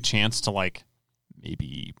gave you a chance to like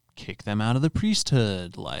maybe kick them out of the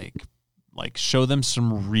priesthood, like show them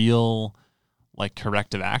some real like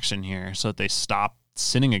corrective action here so that they stop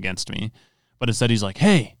sinning against me." But instead he's like,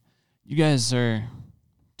 "Hey, you guys are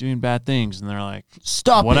doing bad things." And they're like,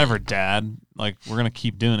 Stop. "Whatever, Dad. Like, we're going to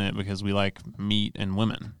keep doing it because we like meat and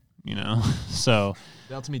women, you know?" So,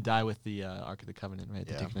 they ultimately die with the Ark of the Covenant, right?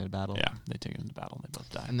 They're Yeah. taken into battle. yeah, they take it into battle and they both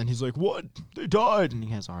die. And then he's like, "What? They died." And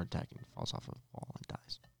he has a heart attack and falls off a wall and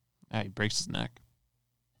dies. Yeah, he breaks his neck.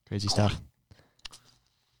 Crazy stuff.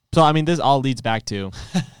 So I mean, this all leads back to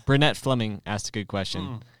Burnett Fleming asked a good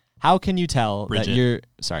question. How can you tell Bridget. that you're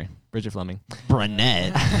Bridget Fleming?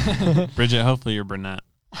 Brunette. Bridget, hopefully you're brunette.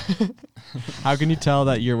 How can you tell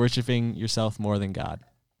that you're worshiping yourself more than God?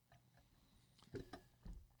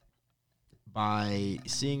 By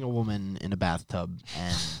seeing a woman in a bathtub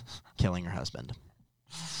and killing her husband.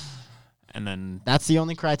 And then That's the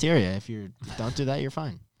only criteria. If you don't do that, you're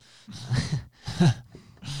fine.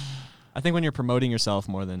 I think when you're promoting yourself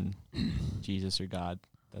more than Jesus or God,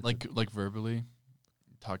 that's Like verbally.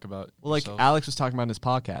 talk about. Well, like yourself. Alex was talking about in his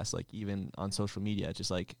podcast, like even on social media, just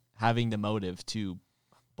like having the motive to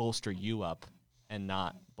bolster you up and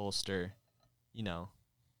not bolster,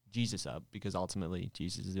 Jesus up, because ultimately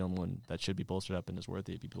Jesus is the only one that should be bolstered up and is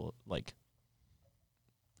worthy of people. Like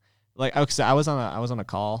I was on a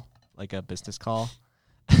call, like a business call,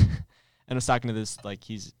 and I was talking to this, like,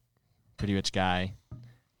 he's a pretty rich guy.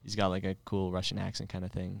 He's got like a cool Russian accent kind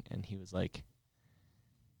of thing, and he was like,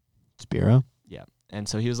 Spiro. yeah. And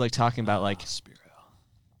so he was like talking about like Spiro.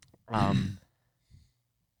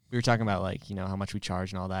 we were talking about like, how much we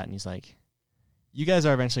charge and all that, and he's like, you guys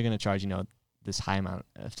are eventually going to charge, this high amount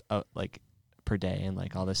of like per day and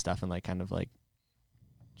like all this stuff, and like kind of like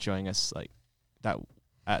showing us like that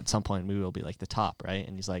at some point we will be like the top, right?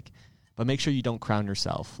 And he's like, but make sure you don't crown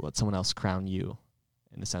yourself. Let someone else crown you,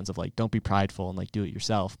 in the sense of like, don't be prideful and like do it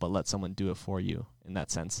yourself, but let someone do it for you in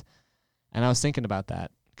that sense. And I was thinking about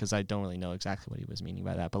that because I don't really know exactly what he was meaning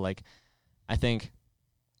by that, but like I think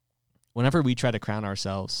whenever we try to crown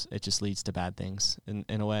ourselves, it just leads to bad things in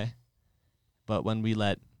a way. But when we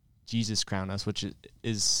let Jesus crown us, which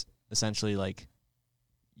is essentially like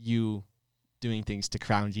you doing things to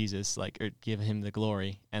crown Jesus, like, or give him the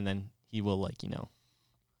glory, and then he will like,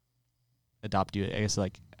 adopt you, I guess,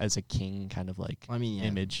 like as a king kind of like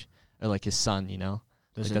image, or like his son,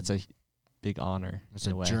 like that's a big honor. There's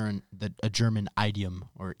in a way. a German idiom,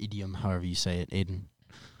 or idiom, however you say it, Aiden.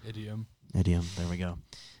 Idiom. Idiom. There we go.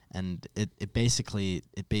 And it basically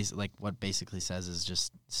like what basically says is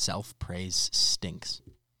just self-praise stinks.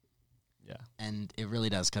 Yeah. And it really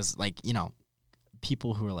does, because like,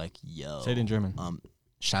 people who are like, yo, Say it in German.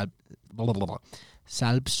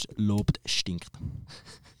 Selbstlob stinkt.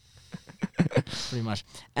 Pretty much.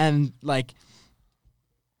 And like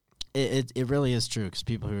it really is true, because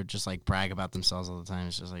people who are just like brag about themselves all the time,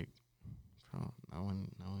 it's just like, bro, no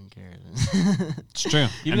one cares. It's true.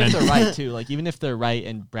 Even And if then- they're right too, like even if they're right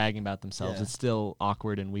and bragging about themselves, Yeah. it's still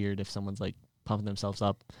awkward and weird if someone's like pumping themselves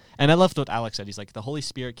up. And I loved what Alex said. He's like, the Holy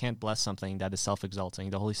Spirit can't bless something that is self-exalting.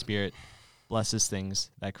 The Holy Spirit blesses things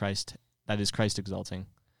that is Christ exalting.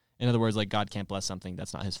 In other words, like God can't bless something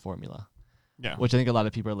that's not his formula. yeah. Which I think a lot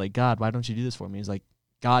of people are like, God, why don't you do this for me? He's like,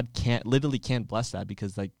 God literally can't bless that,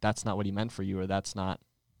 because like that's not what he meant for you, or that's not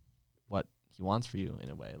what he wants for you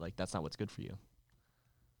in a way. Like that's not what's good for you.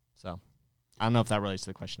 So I don't know if that relates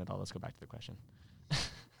to the question at all. Let's go back to the question.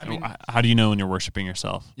 I mean, How do you know when you're worshiping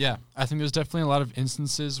yourself? yeah, I think there's definitely a lot of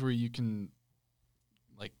instances where you can,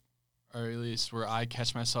 like, or at least where I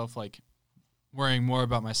catch myself like worrying more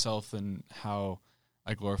about myself than how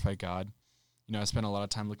I glorify God. I spend a lot of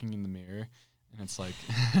time looking in the mirror, and it's like,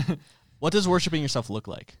 What does worshiping yourself look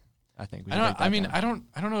like? I think we should break that down.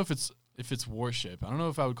 I don't know if it's worship. I don't know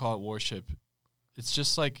if I would call it worship. It's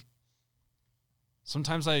just like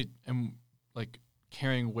sometimes I am like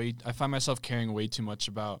I find myself caring way too much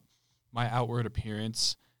about my outward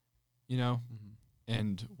appearance,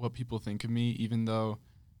 and what people think of me, even though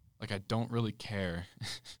like I don't really care.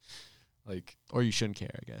 Like, Or you shouldn't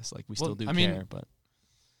care, I guess. Like we still do I mean- care, but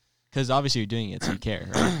because obviously you're doing it, so you care,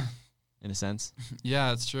 right? In a sense.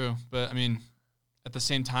 yeah, it's true. But I mean, at the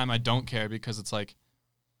same time, I don't care, because it's like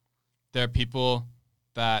there are people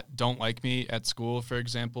that don't like me at school, for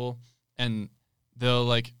example, and they'll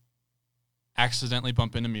like accidentally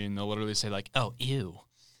bump into me and they'll literally say like, "Oh, ew."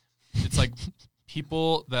 It's like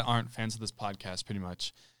people that aren't fans of this podcast, pretty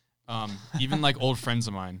much. Even like old friends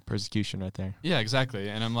of mine. Persecution right there. Yeah, exactly.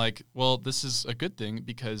 And I'm like, well, this is a good thing,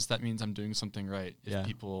 because that means I'm doing something right. If Yeah.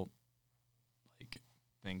 people like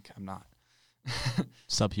think I'm not.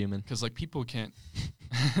 Subhuman. Because like people can't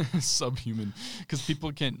subhuman, because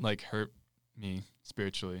people can't like hurt me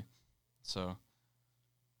spiritually. So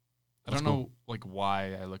I That's don't know like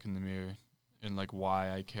why I look in the mirror and like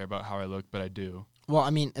why I care about how I look, but I do. Well,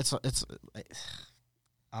 I mean, it's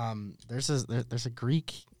there's a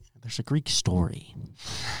Greek story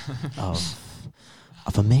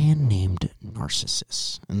of a man named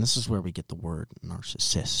Narcissus, and this is where we get the word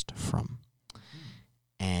narcissist from.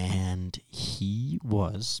 And he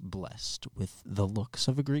was blessed with the looks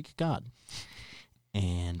of a Greek god.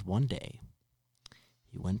 And one day,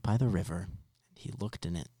 he went by the river, and he looked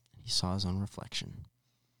in it, and he saw his own reflection,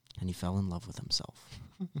 and he fell in love with himself.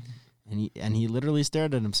 And he literally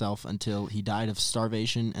stared at himself until he died of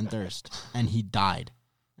starvation and thirst. And he died.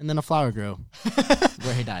 And then a flower grew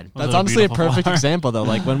where he died. That's a honestly a beautiful perfect flower. example, though.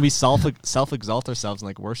 Like when we self-exalt ourselves and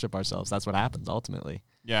like worship ourselves, that's what happens ultimately.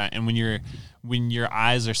 Yeah, and when your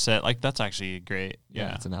eyes are set, like that's actually great.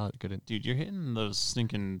 Yeah, it's an good dude, you're hitting those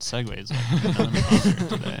stinking segues like none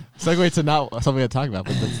other today. segue to not something to talk about,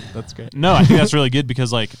 but that's great. No, I think that's really good,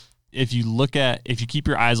 because like if you keep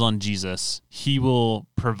your eyes on Jesus, he will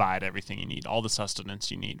provide everything you need, all the sustenance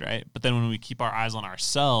you need, right? But then when we keep our eyes on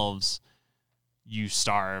ourselves, you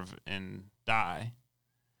starve and die,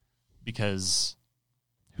 because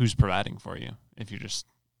who's providing for you if you're just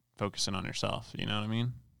focusing on yourself? You know what I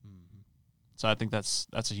mean? So I think that's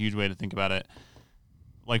a huge way to think about it.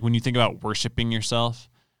 Like when you think about worshiping yourself,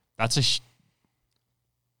 that's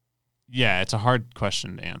it's a hard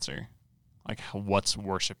question to answer. Like, what's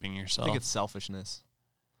worshiping I yourself? think it's selfishness.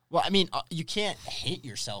 Well, I mean, you can't hate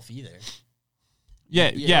yourself either.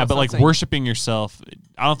 Yeah, but not like saying- worshiping yourself,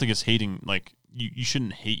 I don't think it's hating. Like you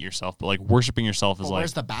shouldn't hate yourself, but like worshiping yourself is Well, like,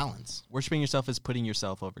 where's the balance? Worshiping yourself is putting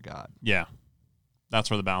yourself over God. yeah, that's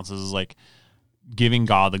where the balance is like giving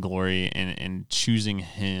God the glory and choosing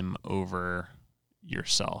Him over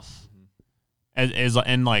yourself.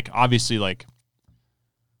 And like obviously like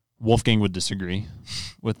Wolfgang would disagree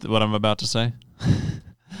with what I'm about to say.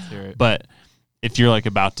 But if you're like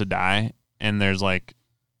about to die and there's like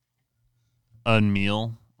a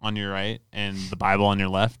meal on your right and the Bible on your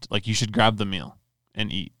left, like you should grab the meal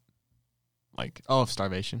and eat. Like, Oh, of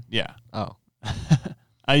starvation. yeah. Oh,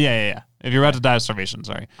 Yeah. If you're about to die of starvation,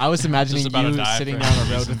 sorry. I was imagining about to you die sitting for down no a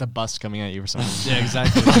road reason. with a bus coming at you or something. Yeah,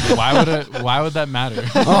 exactly. Why would that matter?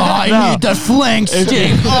 Oh, I need the flank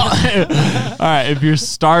steak. All right, if you're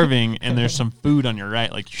starving and there's some food on your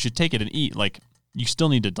right, like you should take it and eat. Like you still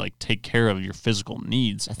need to like take care of your physical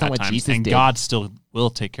needs That's at not what times, Jesus and did. God still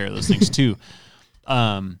will take care of those things too.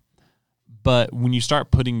 But when you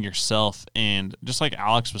start putting yourself and just like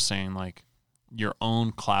Alex was saying, like your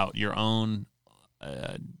own clout, your own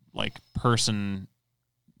like persona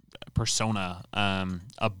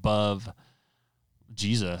above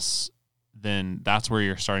Jesus, then that's where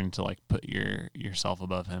you're starting to like put yourself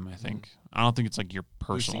above him. I think. I don't think it's like your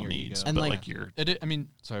personal your needs, ego. And but like- like your I mean,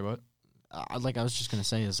 sorry, what? Like I was just gonna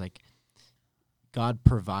say is like, God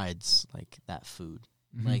provides like that food.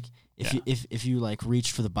 Like if Yeah. if you like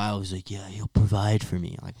reach for the Bible, he's like, yeah, he'll provide for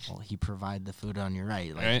me. Like, well, he provide the food on your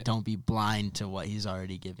right. Like, Right. don't be blind to what he's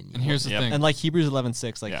already given you. And here's the Yep. thing. And like Hebrews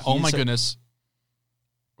 11:6, like Yeah. Oh he my is a- goodness.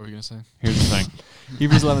 What were you gonna say? here's the thing.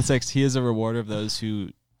 Hebrews 11:6, he is a rewarder of those who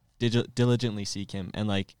diligently seek him. And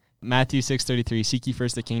like Matthew 6:33, seek ye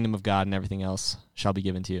first the kingdom of God, and everything else shall be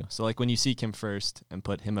given to you. So like when you seek him first and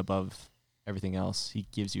put him above everything else, he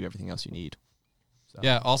gives you everything else you need. So.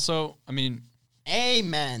 Yeah. Also, I mean,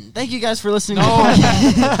 Amen. Thank you guys for listening. no,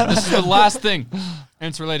 this is the last thing, and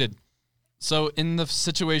it's related. So, in the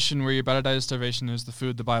situation where you're about to die of starvation, there's the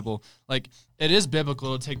food, the Bible. Like, it is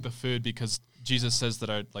biblical to take the food because Jesus says that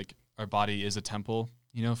our body is a temple,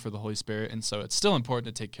 you know, for the Holy Spirit, and so it's still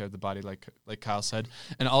important to take care of the body, like Kyle said.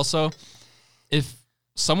 And also, if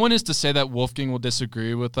someone is to say that Wolfgang will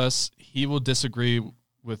disagree with us, he will disagree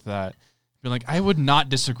with that. Be like, I would not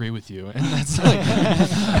disagree with you, and that's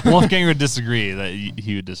like, Wolfgang would disagree that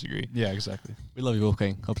he would disagree. yeah, exactly. We love you,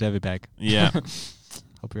 Wolfgang. Hope to have you back. Yeah.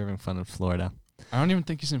 Hope you're having fun in Florida. I don't even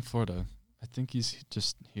think he's in Florida. I think he's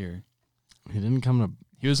just here. He didn't come to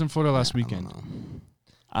He was in Florida last I don't weekend.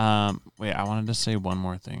 know. Wait, I wanted to say one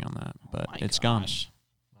more thing on that, but it's gone.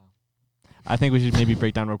 I think we should maybe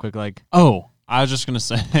break down real quick, like, Oh, I was just gonna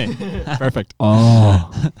say, perfect.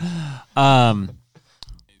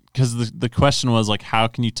 because the question was like, how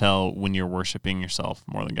can you tell when you're worshiping yourself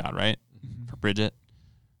more than God, right? For Bridget,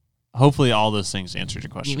 hopefully all those things answered your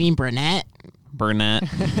You question. mean brunette? Burnett.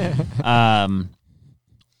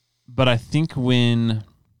 But I think when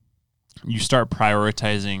you start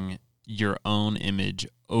prioritizing your own image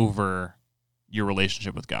over your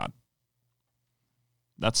relationship with God,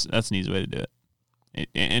 that's an easy way to do it.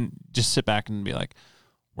 And just sit back and be like,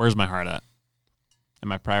 where's my heart at?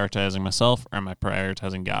 Am I prioritizing myself or am I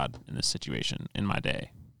prioritizing God in this situation in my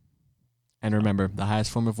day? And remember, the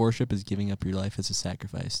highest form of worship is giving up your life as a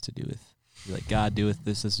sacrifice to do with. You're like, God, do with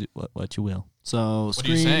this as what you will. So What are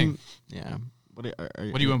scream. you saying? Yeah. What are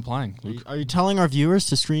What are you implying, Luke? Are you telling our viewers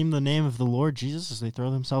to scream the name of the Lord Jesus as they throw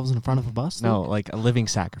themselves in front of a bus? No, like a living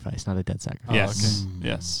sacrifice, not a dead sacrifice. Oh, Yes. okay.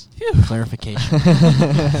 Yes. Clarification.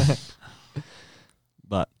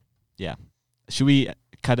 But yeah, should we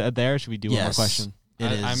cut it there? Or should we do one more Yes. question?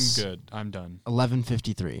 It is. I'm good. I'm done.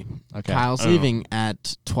 11:53. Okay. Kyle's Oh. leaving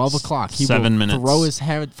at 12 o'clock. He 7 will minutes. throw his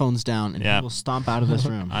headphones down and Yeah. he will stomp out of this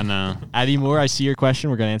room. I know. Addie Moore, I see your question.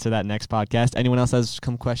 We're gonna answer that next podcast. Anyone else has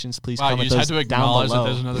some questions? Please Wow, you comment just had those to down acknowledge below. that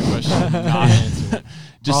there's another question. Not answered.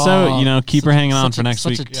 Just so, you know, keep her hanging on Such for a- next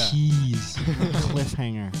such week. a Yeah. tease.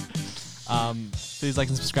 Cliffhanger. Please like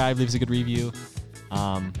and subscribe. Leave us a good review.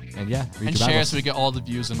 And yeah, read And your share Bibles. so we get all the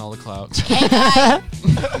views and all the clout. Hey, guys.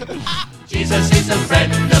 Jesus is a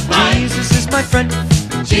friend of mine. Jesus is my friend.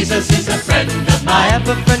 Jesus is a friend of mine. I have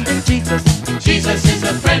a friend in Jesus. Jesus is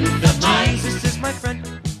a friend of